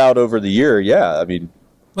 Told it out over the year. Yeah, I mean,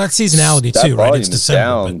 that's seasonality too, right? It's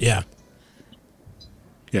December, but yeah.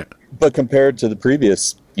 But compared to the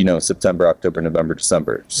previous, September, October, November,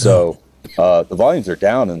 December. So the volumes are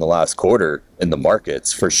down in the last quarter in the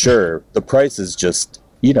markets for sure. The prices just,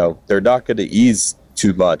 they're not going to ease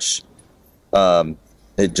too much.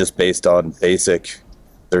 It just based on basic,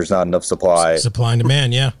 there's not enough supply. Supply and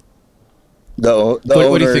demand, yeah. The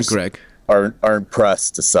what do you think, Greg? Aren't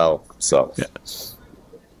pressed to sell. So, yeah.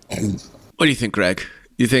 What do you think, Greg?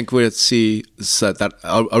 You think we'll see that?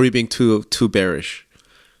 Are we being too bearish?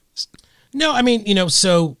 No, I mean,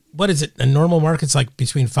 so what is it? A normal market's like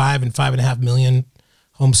between 5 and 5.5 million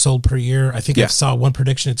homes sold per year. I think I saw one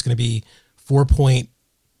prediction. It's going to be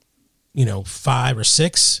 4.5 or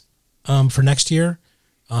 6 for next year.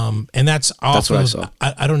 And that's off what I saw.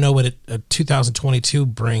 I don't know what 2022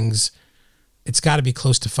 brings. It's got to be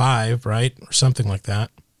close to 5, right? Or something like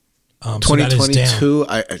that. 2022,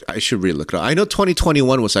 I should really look it up. I know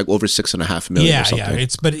 2021 was like over 6.5 million or something.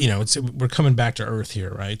 Yeah. We're coming back to earth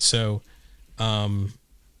here, right? So, I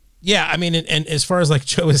mean, and as far as like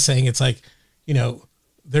Joe was saying, it's like,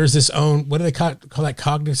 there's this what do they call that,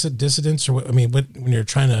 cognitive dissonance, or what? I mean, when you're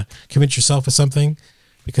trying to convince yourself of something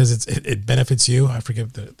because it benefits you. I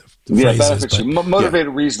forget the phrases, benefits you.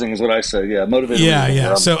 Motivated reasoning is what I say. Yeah, motivated. reasoning.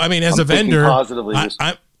 Yeah. So I mean, as a vendor,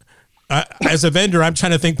 as a vendor, I'm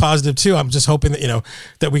trying to think positive too. I'm just hoping that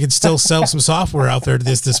that we could still sell some software out there to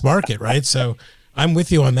this market, right? So I'm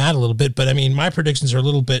with you on that a little bit, but I mean, my predictions are a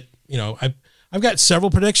little bit. I've got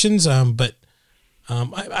several predictions, but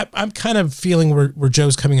I'm kind of feeling where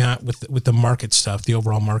Joe's coming out with the market stuff, the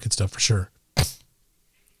overall market stuff for sure.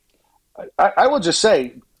 I will just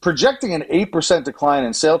say, projecting an 8% decline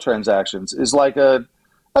in sale transactions is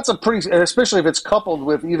that's a pretty, especially if it's coupled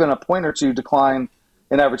with even a point or two decline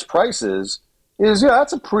in average prices,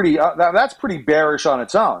 that's pretty bearish on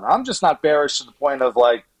its own. I'm just not bearish to the point of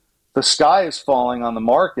like the sky is falling on the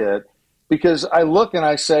market, because I look and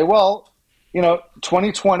I say, well,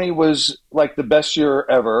 2020 was like the best year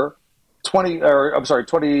ever. 2020,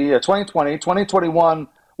 2021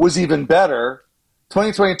 was even better.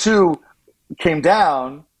 2022 came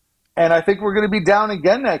down, and I think we're going to be down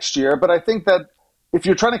again next year. But I think that if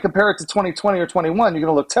you're trying to compare it to 2020 or 21, you're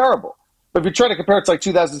going to look terrible. But if you try to compare it to like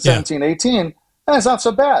 2017, 18, it's not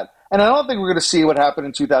so bad. And I don't think we're going to see what happened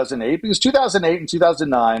in 2008, because 2008 and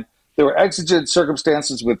 2009, there were exigent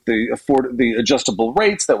circumstances with the adjustable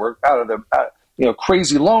rates that were out of the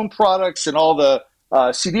crazy loan products and all the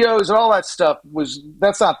CDOs and all that stuff.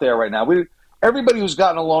 That's not there right now. Everybody who's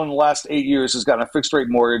gotten a loan in the last 8 years has gotten a fixed rate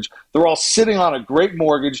mortgage. They're all sitting on a great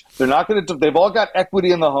mortgage. They've all got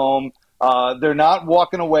equity in the home. They're not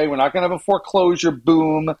walking away. We're not going to have a foreclosure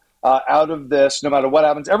boom out of this, no matter what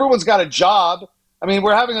happens. Everyone's got a job. I mean,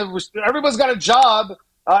 everyone's got a job,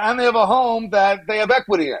 and they have a home that they have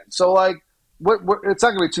equity in. So, like, it's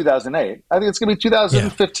not going to be 2008. I think it's going to be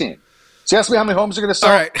 2015. Yeah. So you ask me how many homes are going to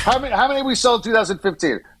sell. All right. How many we sold in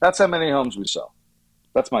 2015? That's how many homes we sell.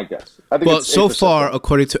 That's my guess. I think so far,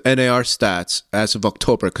 according to NAR stats, as of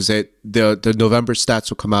October, because the November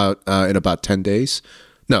stats will come out in about 10 days.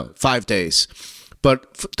 No, 5 days.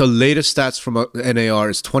 But the latest stats from NAR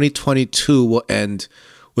is 2022 will end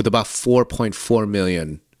with about 4.4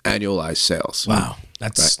 million annualized sales. Wow.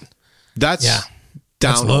 That's down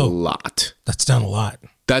a lot. That's down a lot.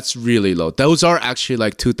 That's really low. Those are actually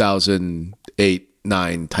like 2008,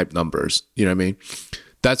 9 type numbers. You know what I mean?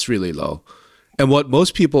 That's really low. And what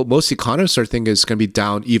most economists are thinking is going to be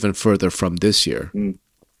down even further from this year. Mm.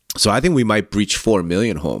 So I think we might breach 4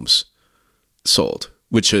 million homes sold,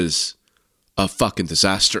 which is a fucking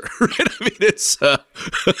disaster. Right? I mean, it's going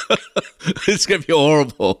to be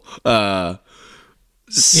horrible.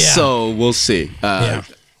 So we'll see. Look,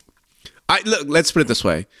 let's put it this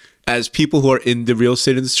way. As people who are in the real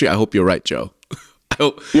estate industry, I hope you're right, Joe.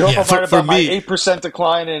 You hope I'm right about my 8%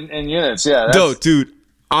 decline in units. Yeah. No, dude.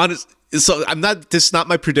 Honest. So this is not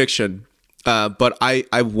my prediction, but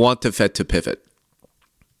I want the Fed to pivot.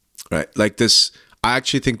 Right? Like this, I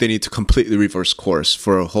actually think they need to completely reverse course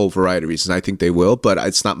for a whole variety of reasons. I think they will, but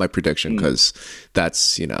it's not my prediction, because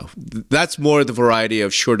that's more the variety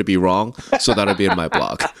of sure to be wrong. So that'll be in my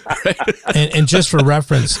blog. Right? And just for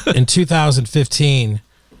reference, in 2015,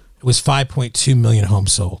 it was 5.2 million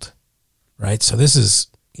homes sold. Right? So this is,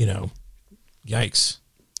 yikes.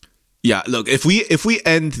 Yeah, look, if we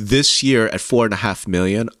end this year at 4.5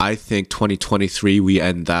 million, I think 2023 we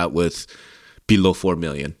end that with below 4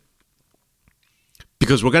 million.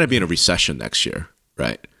 Because we're going to be in a recession next year,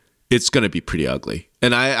 right? It's going to be pretty ugly.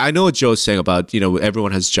 And I know what Joe's saying about,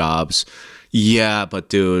 everyone has jobs. Yeah, but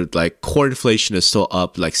dude, like core inflation is still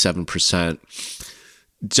up like 7%.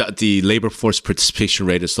 The labor force participation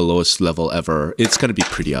rate is the lowest level ever. It's going to be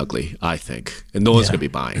pretty ugly, I think. And no one's going to be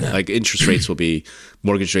buying. Like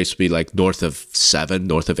mortgage rates will be like north of 7,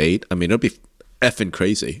 north of 8. I mean, it'll be effing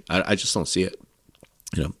crazy. I just don't see it.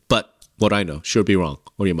 But what I know, sure be wrong.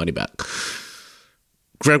 Or your money back.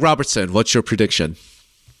 Greg Robertson, what's your prediction?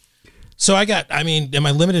 So am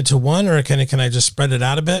I limited to one, or can I just spread it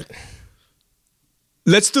out a bit?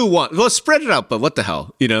 Let's do one. Well, spread it out, but what the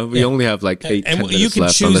hell? We only have like 8, 10 minutes you can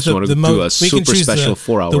left, choose unless you want to do a super special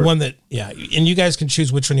 4-hour. The one that, and you guys can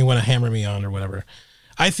choose which one you want to hammer me on or whatever.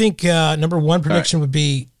 I think number one prediction would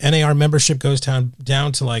be NAR membership goes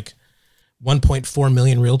down to like 1.4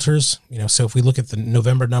 million realtors. So if we look at the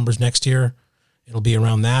November numbers next year, it'll be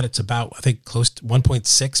around that. It's about, I think, close to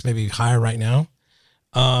 1.6, maybe higher right now.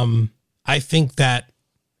 I think that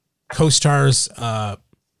CoStar's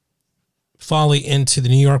folly into the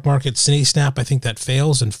New York market, CitySnap, I think that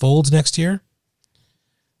fails and folds next year.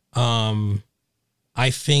 I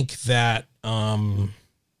think that,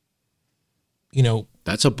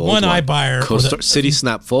 that's a bold one iBuyer.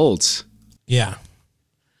 CitySnap folds. Yeah.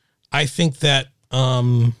 I think that,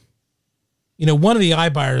 one of the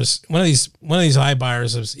iBuyers, one of these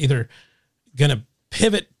iBuyers is either going to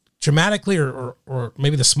pivot dramatically or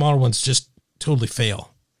maybe the smaller ones just totally fail.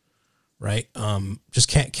 Right. Just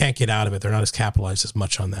can't get out of it. They're not as capitalized as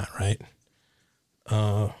much on that. Right.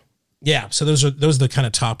 So those are the kind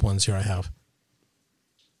of top ones here I have.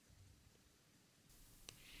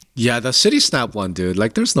 Yeah, the City Snap one, dude.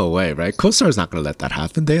 Like, there's no way, right? CoStar's not going to let that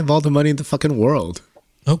happen. They have all the money in the fucking world.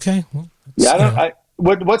 Okay. Well, Yeah,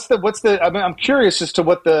 what's the? I mean, I'm curious as to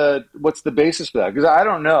what's the basis for that, because I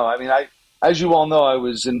don't know. I mean, as you all know, I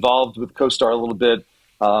was involved with CoStar a little bit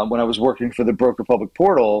when I was working for the Broker Public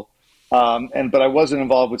Portal, but I wasn't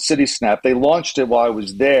involved with CitySnap. They launched it while I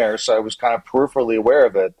was there, so I was kind of peripherally aware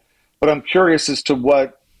of it. But I'm curious as to why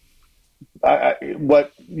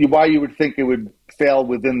you would think it would fail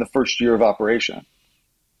within the first year of operation.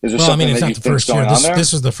 Is there something it's that not you the think first is year. going on there?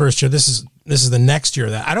 This is the first year. This is the next year.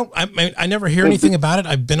 That I never hear anything about it.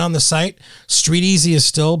 I've been on the site. Street Easy is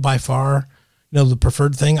still by far, the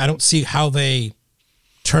preferred thing. I don't see how they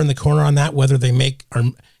turn the corner on that. Whether they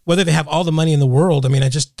whether they have all the money in the world. I mean, I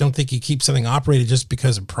just don't think you keep something operated just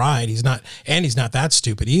because of pride. He's not that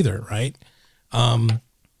stupid either, right?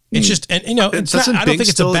 It's just, and it's not, I don't think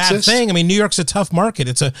it's a bad thing. I mean, New York's a tough market.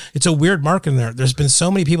 It's a weird market in there. There's been so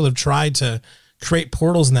many people have tried to create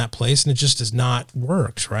portals in that place, and it just has not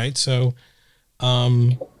worked, right? So, yeah.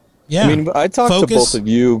 I mean, I talked to both of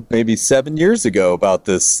you maybe 7 years ago about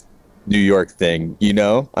this New York thing,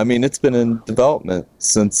 I mean, it's been in development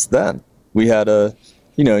since then. We had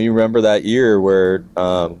you remember that year where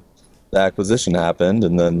the acquisition happened,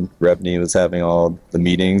 and then Rebney was having all the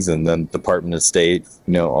meetings, and then Department of State,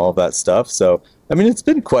 all of that stuff. So, I mean, it's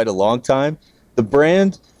been quite a long time. The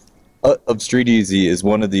brand of Street Easy is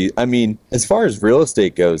one of the, I mean, as far as real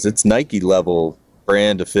estate goes, it's Nike level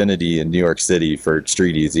brand affinity in New York City for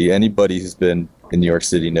Street Easy. Anybody who's been in New York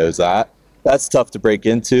City knows that. That's tough to break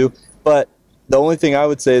into, but the only thing I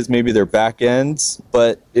would say is maybe their back ends,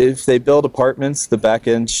 but if they build apartments, the back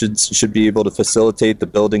end should be able to facilitate the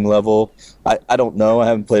building level. I don't know. I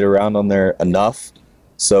haven't played around on there enough,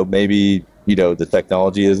 so maybe the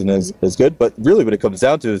technology isn't as good. But really what it comes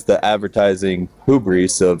down to is the advertising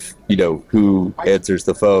hubris of, who answers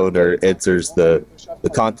the phone or answers the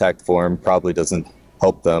contact form probably doesn't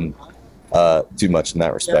help them too much in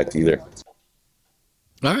that respect either.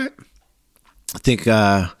 All right. I think,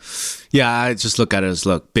 I just look at it as,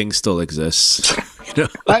 look, Bing still exists.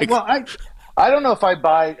 I don't know if I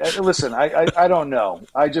buy. Listen, I don't know.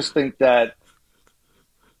 I just think that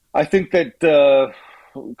CoStar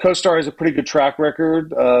has a pretty good track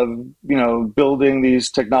record of building these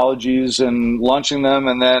technologies and launching them,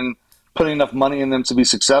 and then putting enough money in them to be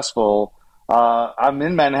successful. I'm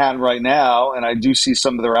in Manhattan right now, and I do see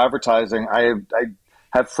some of their advertising. I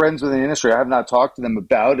have friends within the industry. I have not talked to them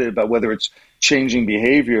about whether it's changing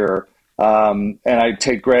behavior. And I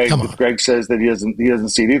take Greg. If Greg says that he doesn't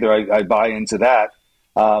see it either, I buy into that.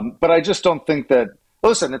 But I just don't think that.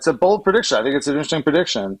 Listen, it's a bold prediction. I think it's an interesting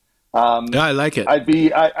prediction. Yeah, I like it.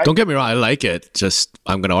 Don't get me wrong, I like it. Just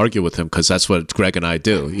I'm going to argue with him because that's what Greg and I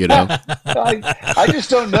do. I just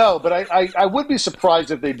don't know, but I would be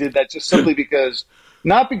surprised if they did that, just simply because,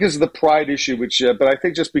 not because of the pride issue, but I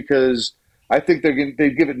think just because I think they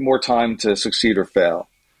give it more time to succeed or fail.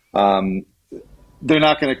 They're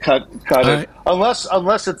not going to cut it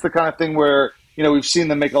unless it's the kind of thing where we've seen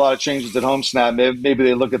them make a lot of changes at HomeSnap. Maybe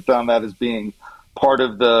they look at them as being part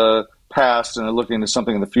of the past and they're looking into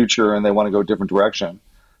something in the future and they want to go a different direction.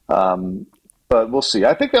 But we'll see.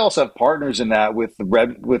 I think they also have partners in that with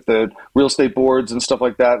the real estate boards and stuff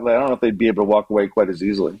like that. I don't know if they'd be able to walk away quite as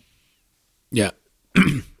easily. Yeah.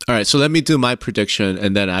 All right. So let me do my prediction,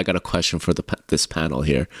 and then I got a question for this panel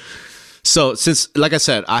here. So since, like I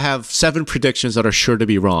said, I have 7 predictions that are sure to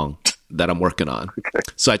be wrong that I'm working on. Okay.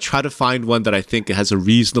 So I try to find one that I think has a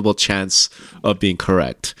reasonable chance of being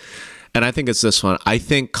correct. And I think it's this one. I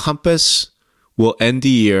think Compass will end the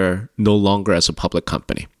year no longer as a public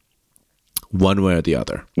company, one way or the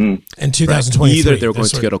other. In 2023. Right? Either they're going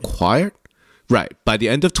to get acquired. Right. By the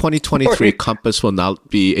end of 2023, Compass will not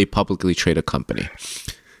be a publicly traded company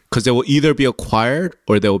because they will either be acquired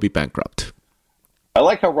or they will be bankrupt. I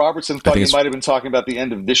like how Robertson thought you might have been talking about the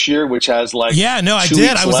end of this year, which has like I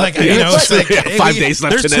did. I was like, it's like 5 days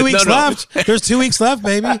left. There's 2 weeks left. There's 2 weeks left,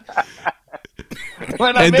 baby.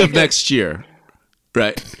 End of next year,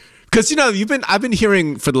 right? Because I've been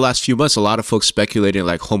hearing for the last few months a lot of folks speculating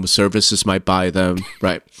like Home Services might buy them,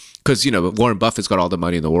 right? Because Warren Buffett's got all the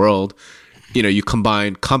money in the world. You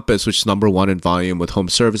combine Compass, which is number 1 in volume, with Home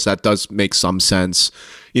Service. That does make some sense.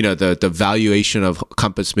 The valuation of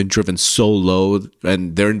Compass has been driven so low,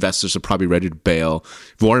 and their investors are probably ready to bail.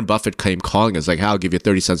 If Warren Buffett came calling us like, "Hey, I'll give you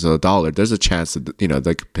 30 cents on the dollar," there's a chance that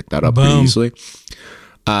they could pick that up pretty easily.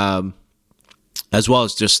 As well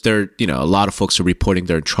as just a lot of folks are reporting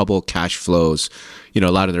they're in trouble, cash flows. A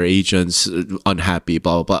lot of their agents unhappy,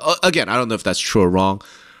 blah blah blah. Again, I don't know if that's true or wrong.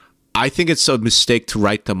 I think it's a mistake to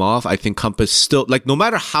write them off. I think Compass still, no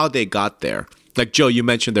matter how they got there, Like Joe, you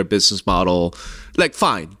mentioned their business model, like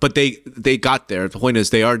fine, but they got there. The point is,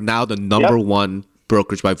 they are now the number one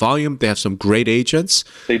brokerage by volume. They have some great agents.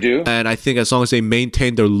 They do, and I think as long as they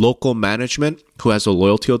maintain their local management, who has the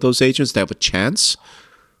loyalty of those agents, they have a chance.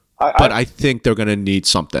 But I think they're going to need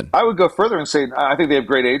something. I would go further and say I think they have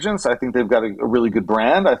great agents. I think they've got a really good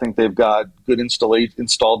brand. I think they've got good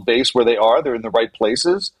installed base where they are. They're in the right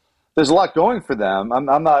places. There's a lot going for them.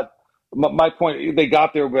 I'm not. My point, they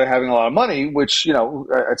got there by having a lot of money, which,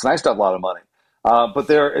 it's nice to have a lot of money. But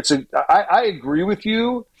I agree with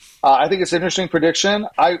you. I think it's an interesting prediction.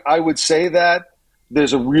 I would say that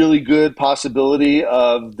there's a really good possibility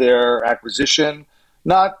of their acquisition,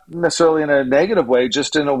 not necessarily in a negative way,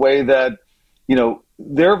 just in a way that,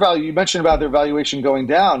 their value, you mentioned about their valuation going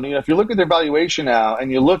down. If you look at their valuation now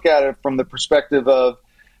and you look at it from the perspective of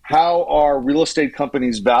how are real estate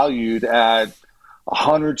companies valued at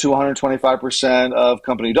 100 to 125% of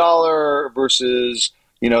company dollar versus,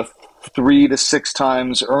 3 to 6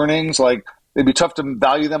 times earnings. Like, it'd be tough to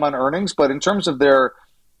value them on earnings, but in terms of their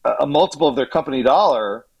a multiple of their company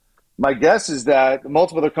dollar, my guess is that a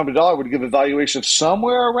multiple of their company dollar would give a valuation of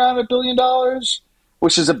somewhere around $1 billion,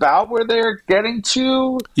 which is about where they're getting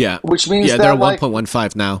to. Yeah. Which means they're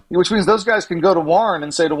 1.15 now. Which means those guys can go to Warren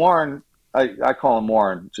and say to Warren, I call him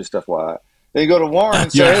Warren, just FYI. They go to Warren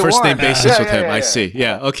and say, hey, first Warren. name basis with him. I see.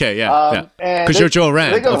 Yeah. Okay. Yeah. Because you're Joe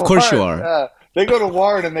Rand. Of course you are. They go to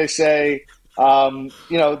Warren and they say,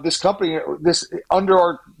 this company, under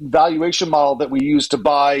our valuation model that we use to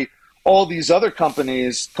buy all these other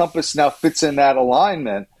companies, Compass now fits in that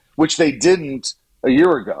alignment, which they didn't a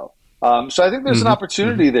year ago. So I think there's an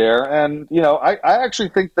opportunity there. And, I actually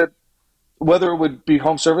think that whether it would be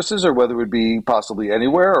home services or whether it would be possibly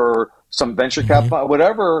anywhere or some venture capital,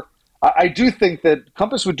 whatever, I do think that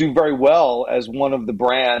Compass would do very well as one of the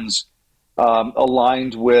brands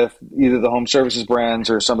aligned with either the home services brands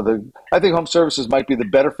or some of the. I think home services might be the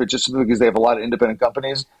better fit just because they have a lot of independent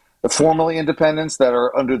companies, formerly independents that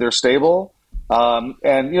are under their stable. And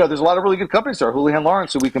there's a lot of really good companies there. Houlihan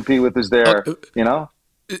Lawrence, who we compete with, is there.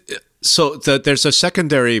 So there's a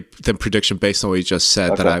secondary prediction based on what you just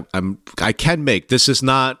said that I can make. This is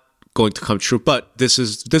not going to come true, but this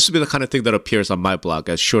would be the kind of thing that appears on my blog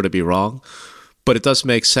as sure to be wrong. But it does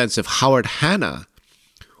make sense if Howard Hanna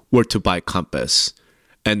were to buy Compass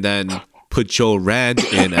and then put Joe Rand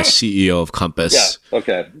in as CEO of Compass. Yeah,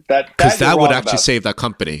 okay. Because that would actually save that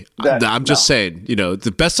company. I'm just saying,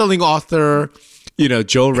 the best-selling author,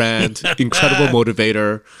 Joe Rand, incredible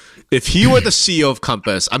motivator. If he were the CEO of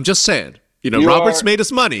Compass, I'm just saying, Robert's made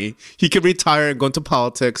his money. He could retire and go into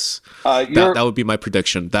politics. That would be my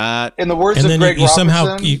prediction. That, in the words of Greg Robertson,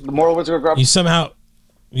 the moral words of Greg Robertson,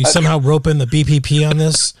 you somehow rope in the BPP on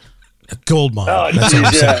this. Gold mine. Oh, that's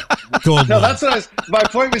Gold no, mine. that's what my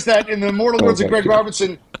point was that in the immortal words of Greg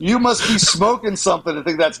Robertson, you must be smoking something to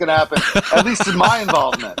think that's going to happen, at least in my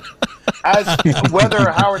involvement. As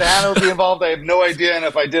whether Howard Hanna would be involved, I have no idea, and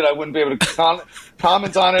if I did, I wouldn't be able to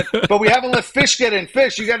comment on it. But we haven't let Fish get in.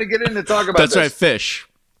 Fish, you got to get in to talk about That's this. right, Fish.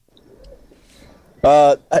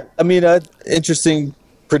 Interesting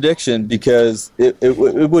prediction because it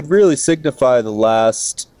would really signify the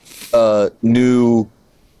last new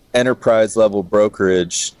enterprise level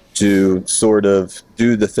brokerage to sort of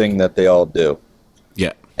do the thing that they all do.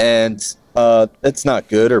 Yeah. And it's not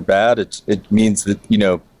good or bad. It means that,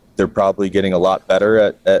 they're probably getting a lot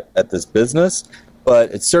better at this business,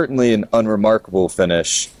 but it's certainly an unremarkable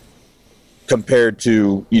finish compared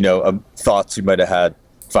to, thoughts you might have had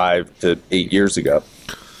 5 to 8 years ago.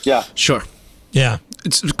 Yeah. Sure. Yeah.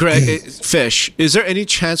 It's Greg, Fish, is there any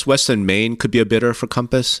chance Western Maine could be a bidder for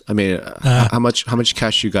Compass? I mean, how much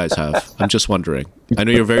cash you guys have? I'm just wondering. I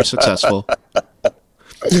know you're very successful.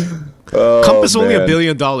 Compass is only $1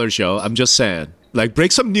 billion, Joe. I'm just saying. Like,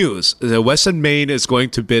 break some news. Western Maine is going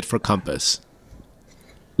to bid for Compass.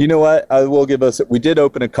 You know what? I will give us. We did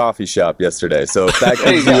open a coffee shop yesterday, so if that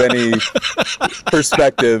gives you any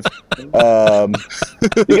perspective, you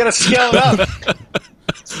got to scale it up.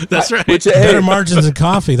 That's right. Better margins in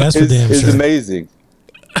coffee. That's for damn sure. It's amazing.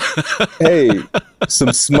 Hey,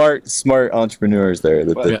 some smart entrepreneurs there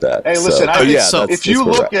that did that. Hey, listen. If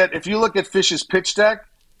you look at Fish's pitch deck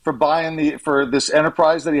for buying for this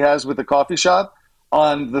enterprise that he has with the coffee shop,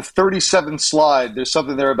 on the 37th slide, there's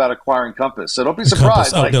something there about acquiring Compass. So don't be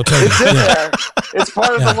surprised. It's in there. It's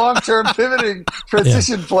part of the long-term pivoting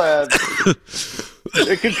transition plan.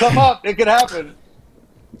 It could come up. It could happen.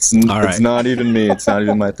 It's not even me. It's not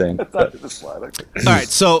even my thing. All right,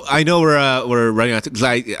 so I know we're running out.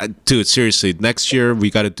 Dude, seriously, next year we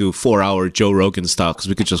got to do 4-hour Joe Rogan style because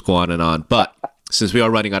we could just go on and on. But since we are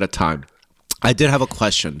running out of time, I did have a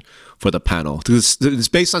question for the panel. It's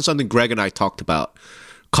based on something Greg and I talked about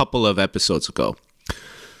a couple of episodes ago.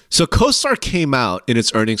 So CoStar came out in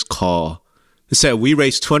its earnings call and said, we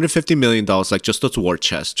raised $250 million, like just as war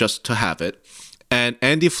chest, just to have it. And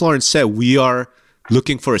Andy Florance said, we are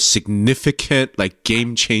looking for a significant, like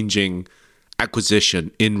game-changing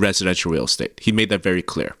acquisition in residential real estate. He made that very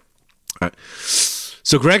clear. All right.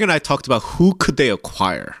 So Greg and I talked about who could they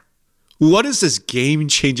acquire? What is this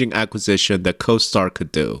game-changing acquisition that CoStar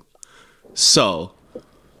could do? So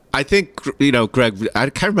I think, Greg, I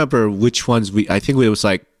can't remember which ones I think it was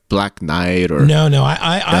like Black Knight or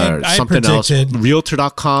I something predicted, else.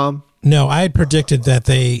 Realtor.com. No, I had predicted that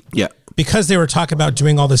because they were talking about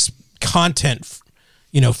doing all this content,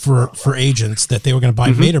 for agents, that they were going to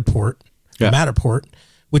buy Matterport,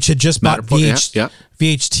 which had just bought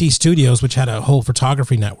VHT Studios, which had a whole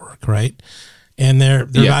photography network, right? And their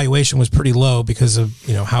valuation was pretty low because of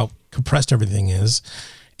how compressed everything is.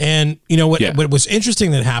 And what was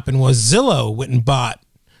interesting that happened was Zillow went and bought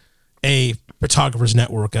a photographers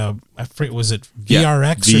network. I forget, was it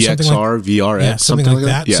VRX or something like VRX, yeah, something like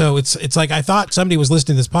that. Yeah. So it's like I thought somebody was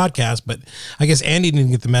listening to this podcast, but I guess Andy didn't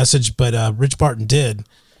get the message, but Rich Barton did,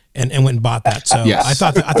 and went and bought that. So I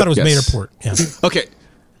thought it was Matterport. Yeah. Okay.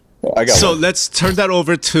 Let's turn that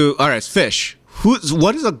over to Fish.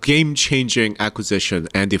 What is a game-changing acquisition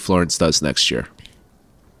Andy Florance does next year?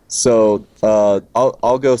 So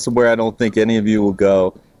I'll go somewhere I don't think any of you will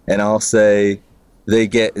go, and I'll say they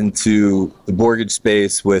get into the mortgage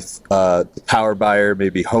space with the power buyer,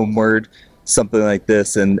 maybe Homeward, something like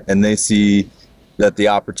this, and they see that the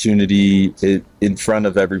opportunity in front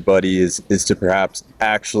of everybody is to perhaps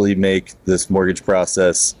actually make this mortgage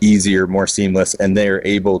process easier, more seamless, and they are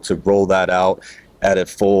able to roll that out at a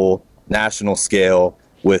full national scale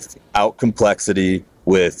without complexity,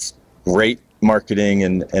 with great marketing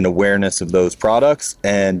and awareness of those products,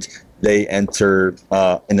 and they enter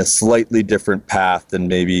in a slightly different path than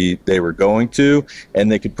maybe they were going to,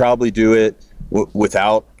 and they could probably do it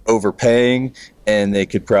without overpaying, and they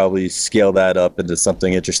could probably scale that up into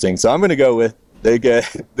something interesting. So I'm going to go with they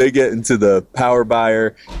get into the power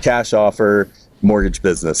buyer, cash offer, mortgage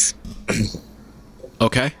business.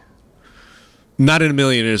 Okay. Not in a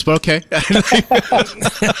million years, but okay.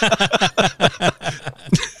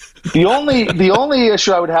 The only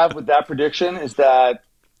issue I would have with that prediction is that,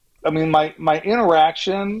 my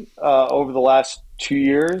interaction over the last 2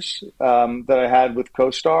 years that I had with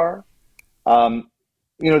CoStar,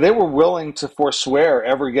 they were willing to forswear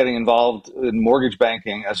ever getting involved in mortgage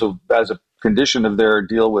banking as a condition of their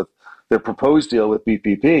proposed deal with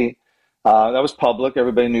BPP. That was public;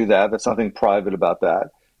 everybody knew that. That's nothing private about that.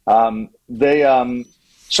 That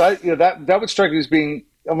would strike me as being,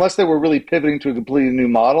 unless they were really pivoting to a completely new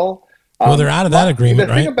model. Well, they're out of that agreement,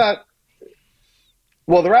 right?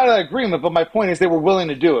 They're out of that agreement, but my point is they were willing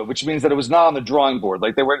to do it, which means that it was not on the drawing board.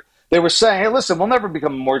 Like they were saying, hey, listen, we'll never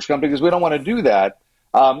become a mortgage company because we don't want to do that.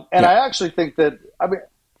 I actually think that,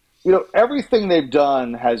 everything they've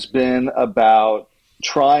done has been about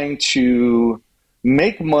trying to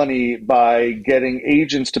make money by getting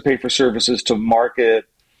agents to pay for services to market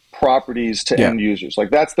properties to end users.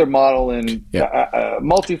 Like that's their model in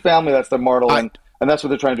multifamily. That's their model, and that's what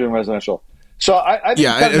they're trying to do in residential. So I think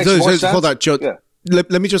that makes more sense. Hold on, Joe. Yeah.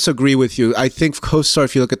 Let me just agree with you. I think CoStar,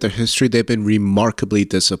 if you look at their history, they've been remarkably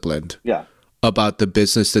disciplined. Yeah. About the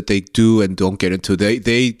business that they do and don't get into.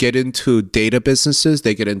 They get into data businesses.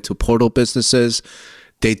 They get into portal businesses.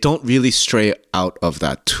 They don't really stray out of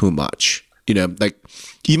that too much. Like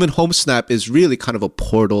even HomeSnap is really kind of a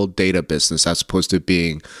portal data business as opposed to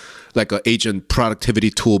being like an agent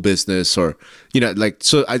productivity tool business or,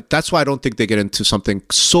 that's why I don't think they get into something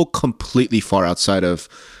so completely far outside of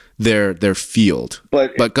their field.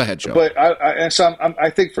 But go ahead, Joe. But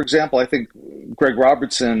I think, for example, Greg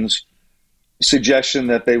Robertson's suggestion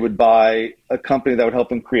that they would buy a company that would help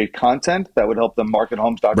them create content, that would help them market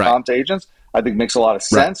homes.com to agents, I think makes a lot of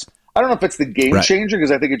sense. Right. I don't know if it's the game changer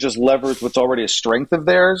because I think it just levers what's already a strength of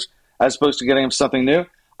theirs as opposed to getting them something new.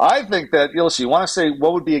 I think that, you want to say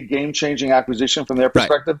what would be a game-changing acquisition from their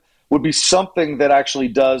perspective would be something that actually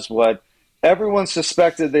does what everyone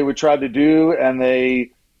suspected they would try to do, and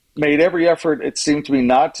they made every effort, it seemed to me,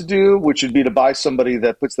 not to do, which would be to buy somebody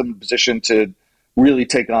that puts them in a position to really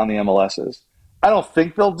take on the MLSs. I don't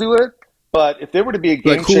think they'll do it, but if they were to be a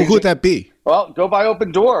game-changing... Who would that be? Well, go buy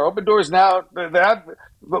Open Door. Open Door is now... They're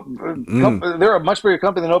a much bigger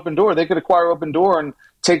company than Open Door. They could acquire Open Door and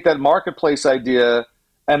take that marketplace idea,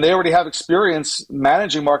 and they already have experience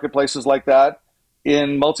managing marketplaces like that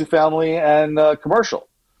in multifamily and commercial.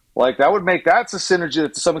 Like that's a synergy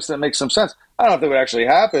that to some extent makes some sense. I don't know if it would actually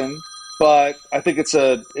happen, but I think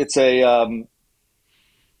that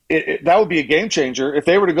would be a game changer if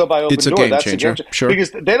they were to go by Open It's a Door. game That's changer, a game changer, sure.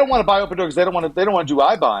 because they don't want to buy Open Door because they don't want to do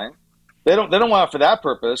iBuying. They don't want it for that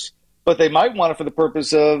purpose, but they might want it for the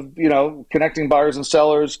purpose of connecting buyers and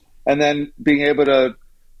sellers, and then being able to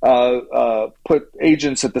put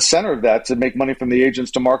agents at the center of that to make money from the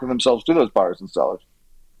agents to market themselves to those buyers and sellers.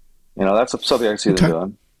 That's something I see them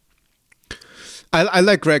doing. I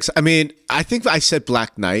like Greg's. I mean, I think I said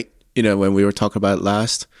Black Knight, when we were talking about it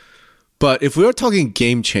last. But if we were talking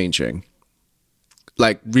game changing,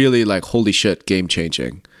 like really like holy shit, game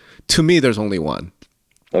changing, to me, there's only one.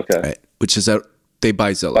 Okay. Right? Which is that they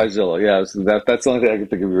buy Zillow. Buy Zillow, yeah. That's the only thing I could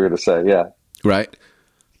think of you were going to say, yeah. Right?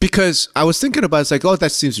 Because I was thinking about it's like, oh,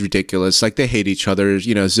 that seems ridiculous. Like they hate each other.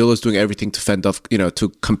 Zillow's doing everything to fend off, to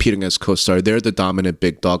compete against CoStar. They're the dominant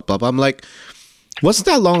big dog, blah, blah. I'm like, wasn't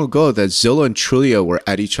that long ago that Zillow and Trulia were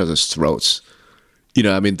at each other's throats?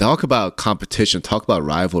 Talk about competition, talk about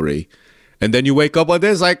rivalry. And then you wake up one day,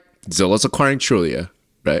 it's like, Zillow's acquiring Trulia,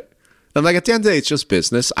 right? And like at the end of the day, it's just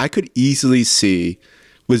business. I could easily see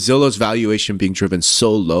with Zillow's valuation being driven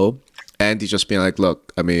so low, Andy just being like,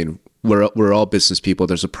 look, we're all business people.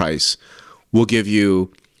 There's a price. We'll give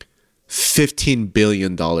you $15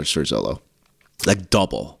 billion for Zillow. Like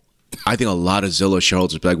double. I think a lot of Zillow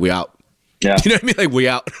shareholders would be like, we out. Yeah. You know what I mean? Like, we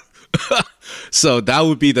out. So that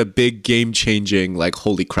would be the big game-changing, like,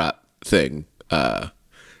 holy crap thing.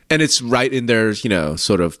 And it's right in their,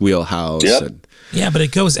 sort of wheelhouse. Yep. And, Yeah, but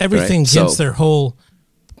it goes everything Right, against so- their whole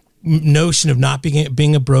notion of not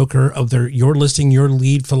being a broker, of your listing your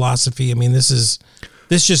lead philosophy. This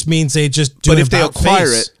just means they just do. But an if they about acquire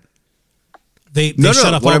face. it, they no,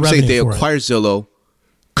 shut off what all I'm saying, they revenue for acquire Zillow.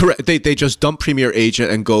 Correct. They just dump Premier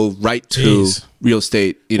Agent and go right to Jeez. real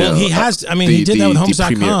estate. Well, he has. He did that with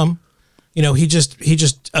Homes.com. He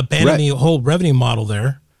just abandoned Right. the whole revenue model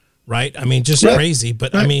there, right? Just Right. crazy.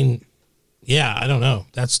 But Right. yeah, I don't know.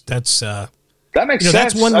 That's That makes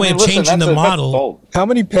that's sense. one way of changing the model. That's bold. How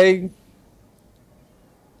many paying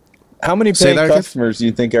Say that again? customers do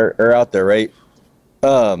you think are out there, right?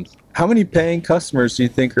 How many paying customers do you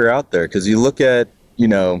think are out there? Because you look at,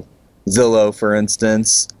 Zillow, for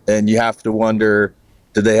instance, and you have to wonder,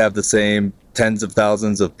 do they have the same tens of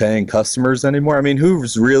thousands of paying customers anymore?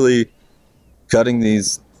 Who's really cutting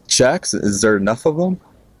these checks? Is there enough of them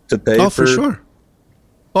to pay for sure.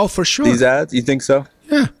 Oh, for sure. these ads? You think so?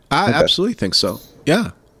 Yeah, I absolutely think so.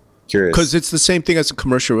 Yeah. Curious. Because it's the same thing as a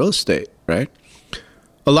commercial real estate, right?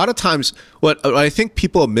 A lot of times, what I think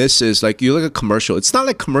people miss is like you look at commercial. It's not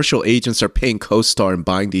like commercial agents are paying CoStar and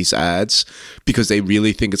buying these ads because they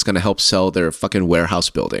really think it's going to help sell their fucking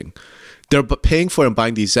warehouse building. They're paying for and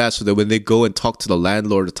buying these ads so that when they go and talk to the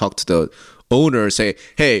landlord or talk to the owner, say,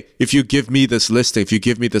 "Hey, if you give me this listing, if you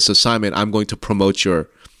give me this assignment, I'm going to promote your."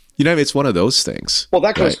 It's one of those things. Well,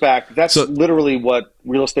 that goes right? back. That's So- literally what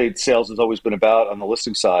real estate sales has always been about on the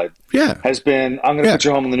listing side. Yeah. Has been, I'm going to put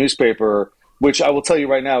your home in the newspaper, which I will tell you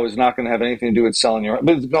right now is not going to have anything to do with selling your home.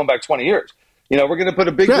 But it's going back 20 years. We're going to put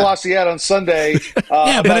a big glossy ad on Sunday.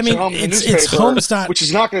 Yeah, but about your home in the it's newspaper, Homes. which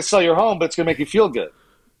is not going to sell your home, but it's going to make you feel good.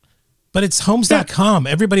 But it's Homes.com.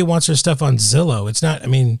 Everybody wants their stuff on Zillow. It's not.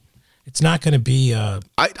 It's not going to be.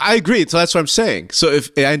 I agree. So that's what I'm saying. So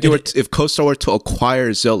if CoStar were to acquire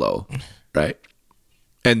Zillow, right,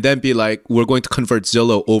 and then be like, we're going to convert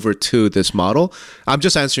Zillow over to this model, I'm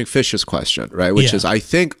just answering Fish's question, right? Which is, I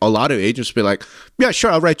think a lot of agents would be like, yeah, sure,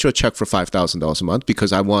 I'll write you a check for $5,000 a month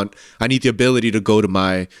because I need the ability to go to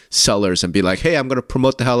my sellers and be like, hey, I'm going to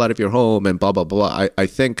promote the hell out of your home and blah, blah, blah. I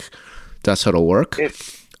think that's how it'll work.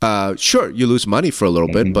 Sure, you lose money for a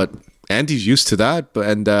little bit, but Andy's used to that.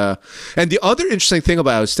 And the other interesting thing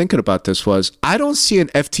I was thinking about this was I don't see an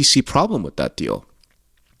FTC problem with that deal,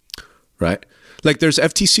 right? Like there's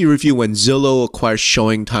FTC review when Zillow acquires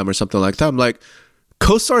Showing Time or something like that. I'm like,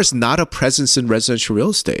 CoStar is not a presence in residential real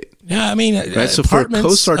estate. Yeah, right? So for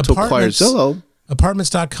CoStar to acquire Zillow,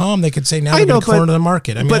 Apartments.com, they could say now they're going to corner the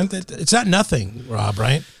market. It's not nothing, Rob,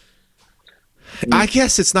 right? I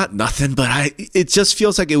guess it's not nothing, but it just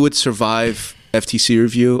feels like it would survive FTC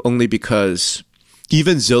review only because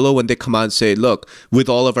even Zillow, when they come out and say, look, with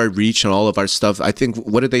all of our reach and all of our stuff, I think,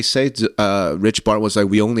 what did they say? Rich Bart was like,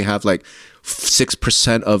 we only have like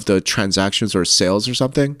 6% of the transactions or sales or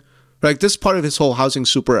something. Like this is part of his whole Housing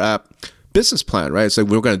Super App business plan, right? It's like,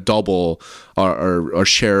 we're going to double our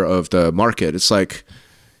share of the market. It's like,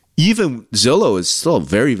 even Zillow is still a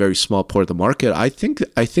very, very small part of the market. I think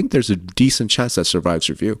there's a decent chance that survives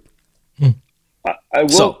review.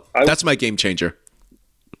 That's my game changer.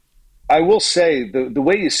 I will say the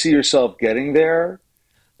way you see yourself getting there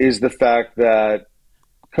is the fact that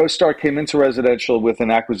CoStar came into residential with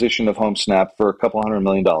an acquisition of HomeSnap for $200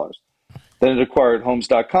 million. Then it acquired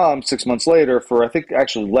Homes.com 6 months later for, I think,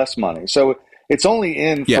 actually less money. So it's only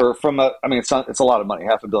in for from a. I mean, it's a lot of money,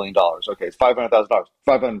 $500 million. Okay, it's $500,000,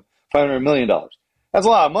 $500 million. That's a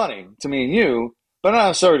lot of money to me and you, but not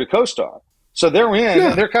necessarily to CoStar. So they're in,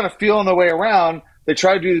 and they're kind of feeling their way around. They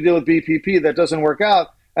try to do the deal with BPP, that doesn't work out,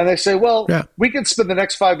 and they say, well, we can spend the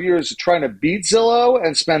next 5 years trying to beat Zillow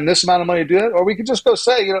and spend this amount of money to do it, or we could just go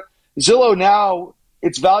say, Zillow now,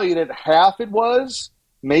 it's valued at half it was,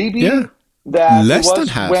 maybe. Yeah. That less than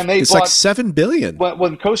half. When it's like $7 billion.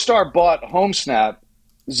 When CoStar bought HomeSnap,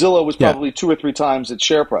 Zillow was probably 2 or 3 times its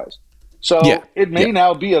share price. So it may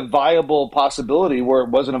now be a viable possibility where it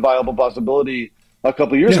wasn't a viable possibility a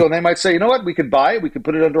couple of years ago. And they might say, you know what, we could buy it, we could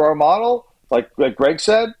put it under our model, like Greg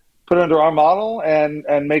said, put it under our model and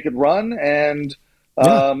make it run and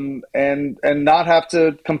not have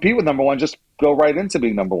to compete with number one, just go right into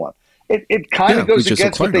being number one. It kind of goes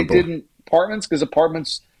against what they did in apartments, because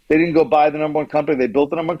apartments, they didn't go buy the number one company, they built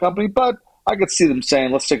the number one company, but I could see them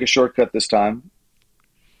saying, let's take a shortcut this time.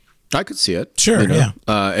 I could see it. Sure,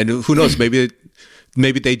 and who knows, maybe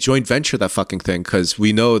they joint venture that fucking thing, because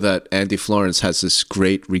we know that Andy Florence has this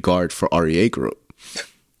great regard for REA Group,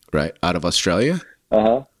 right, out of Australia.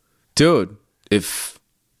 Dude, if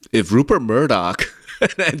Rupert Murdoch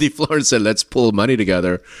and Andy Florence said, let's pull money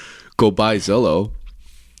together, go buy Zillow.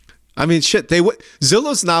 I mean, shit,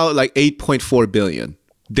 Zillow's now like 8.4 billion.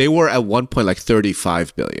 They were at one point like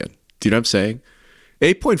 35 billion. Do you know what I'm saying?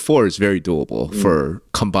 8.4 is very doable for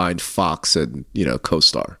combined Fox and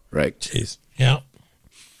CoStar, right? Jeez. Yeah.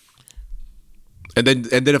 And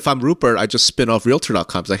then if I'm Rupert, I just spin off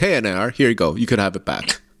Realtor.com. It's like, hey, NAR, here you go. You can have it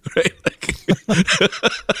back. Right?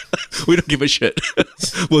 We don't give a shit.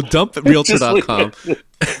 We'll dump Realtor.com.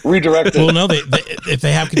 Redirect it. Well, no, if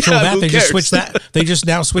they have control of that, they just switch that. They just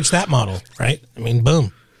now switch that model, right? I mean,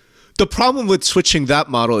 boom. The problem with switching that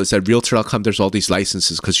model is that Realtor.com, there's all these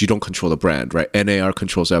licenses because you don't control the brand, right? NAR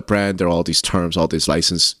controls that brand. There are all these terms, all these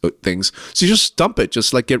license things. So you just dump it,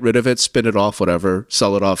 just like get rid of it, spin it off, whatever,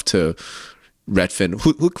 sell it off to Redfin.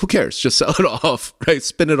 Who cares? Just sell it off, right?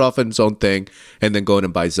 Spin it off in its own thing, and then go in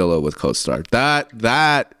and buy Zillow with CoStar.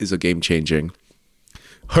 That is a game changing.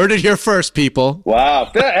 Heard it here first, people. Wow,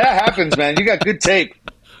 that happens, man. You got good tape.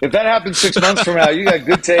 If that happens 6 months from now, you got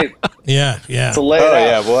good tape. Yeah. To lay it out.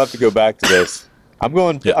 Yeah, we'll have to go back to this. I'm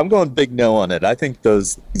going big no on it. I think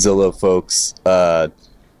those Zillow folks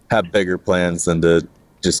have bigger plans than to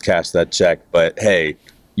just cash that check. But hey,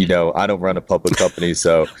 I don't run a public company,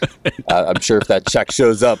 so I'm sure if that check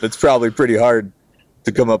shows up, it's probably pretty hard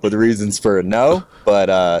to come up with reasons for a no. But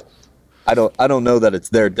I don't know that it's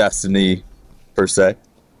their destiny per se.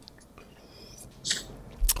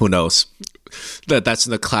 Who knows? That's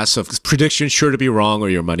in the class of prediction sure to be wrong or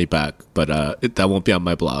your money back, but that won't be on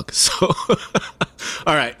my blog. So,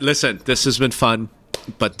 all right, listen, this has been fun,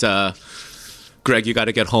 but Greg, you got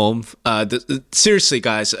to get home. Seriously,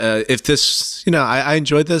 guys, if this, I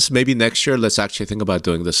enjoyed this. Maybe next year, let's actually think about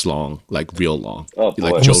doing this long, like real long. Oh,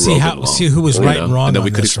 boy. Like Joe Rogan we'll see who was right and wrong, and then we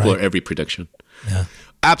on could this, explore right? every prediction. Yeah,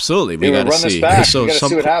 absolutely. We got to see. Run this back. So we got to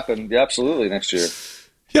see what happened. Yeah, absolutely, next year.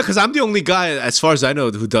 Yeah, because I'm the only guy, as far as I know,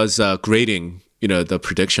 who does grading. The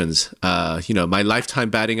predictions. My lifetime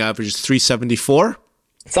batting average is 374.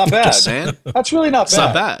 It's not bad. Just saying. That's really not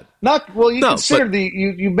bad. It's not bad. Consider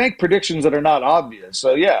you make predictions that are not obvious.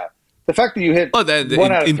 So yeah, the fact that you hit one out of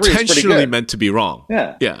three intentionally is pretty good. meant to be wrong.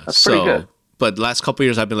 Yeah, that's pretty good. But last couple of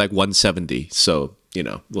years I've been like 170. So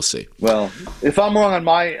we'll see. Well, if I'm wrong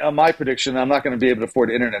on my prediction, I'm not going to be able to afford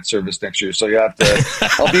internet service next year. So you have to.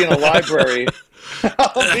 I'll be in a library.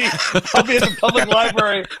 I'll be in the public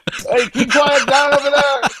library. Hey, keep quiet down over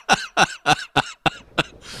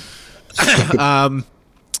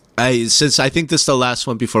there. Since I think this is the last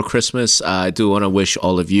one before Christmas, I do want to wish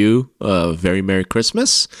all of you a very Merry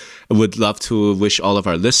Christmas. I would love to wish all of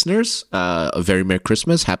our listeners a very Merry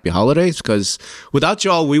Christmas, Happy Holidays, because without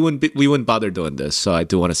y'all, we wouldn't bother doing this. So I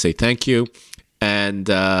do want to say thank you, and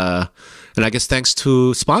I guess thanks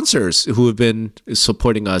to sponsors who have been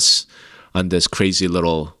supporting us on this crazy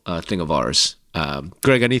little thing of ours.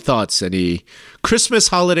 Greg, any thoughts? Any Christmas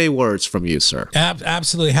holiday words from you, sir?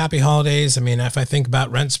 Absolutely. Happy holidays. I mean, if I think about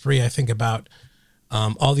Rent Spree, I think about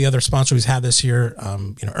all the other sponsors we've had this year,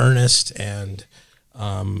 Ernest and,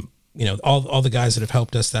 all the guys that have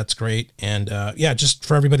helped us. That's great. And just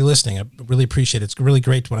for everybody listening, I really appreciate it. It's really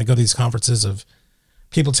great when I go to these conferences of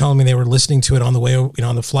people telling me they were listening to it on the way,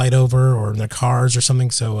 on the flight over or in their cars or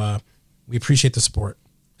something. So we appreciate the support.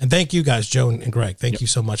 And thank you guys, Joe and Greg. Thank you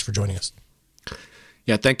so much for joining us.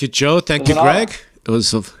 Yeah, thank you, Joe. Thank you, Greg. It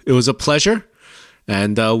was a pleasure.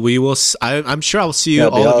 And we will. I'm sure I'll see you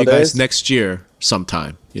Happy all of you guys holidays. next year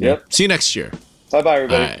sometime. You know? Yep. See you next year. Bye bye,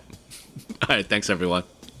 everybody. All right. All right. Thanks, everyone.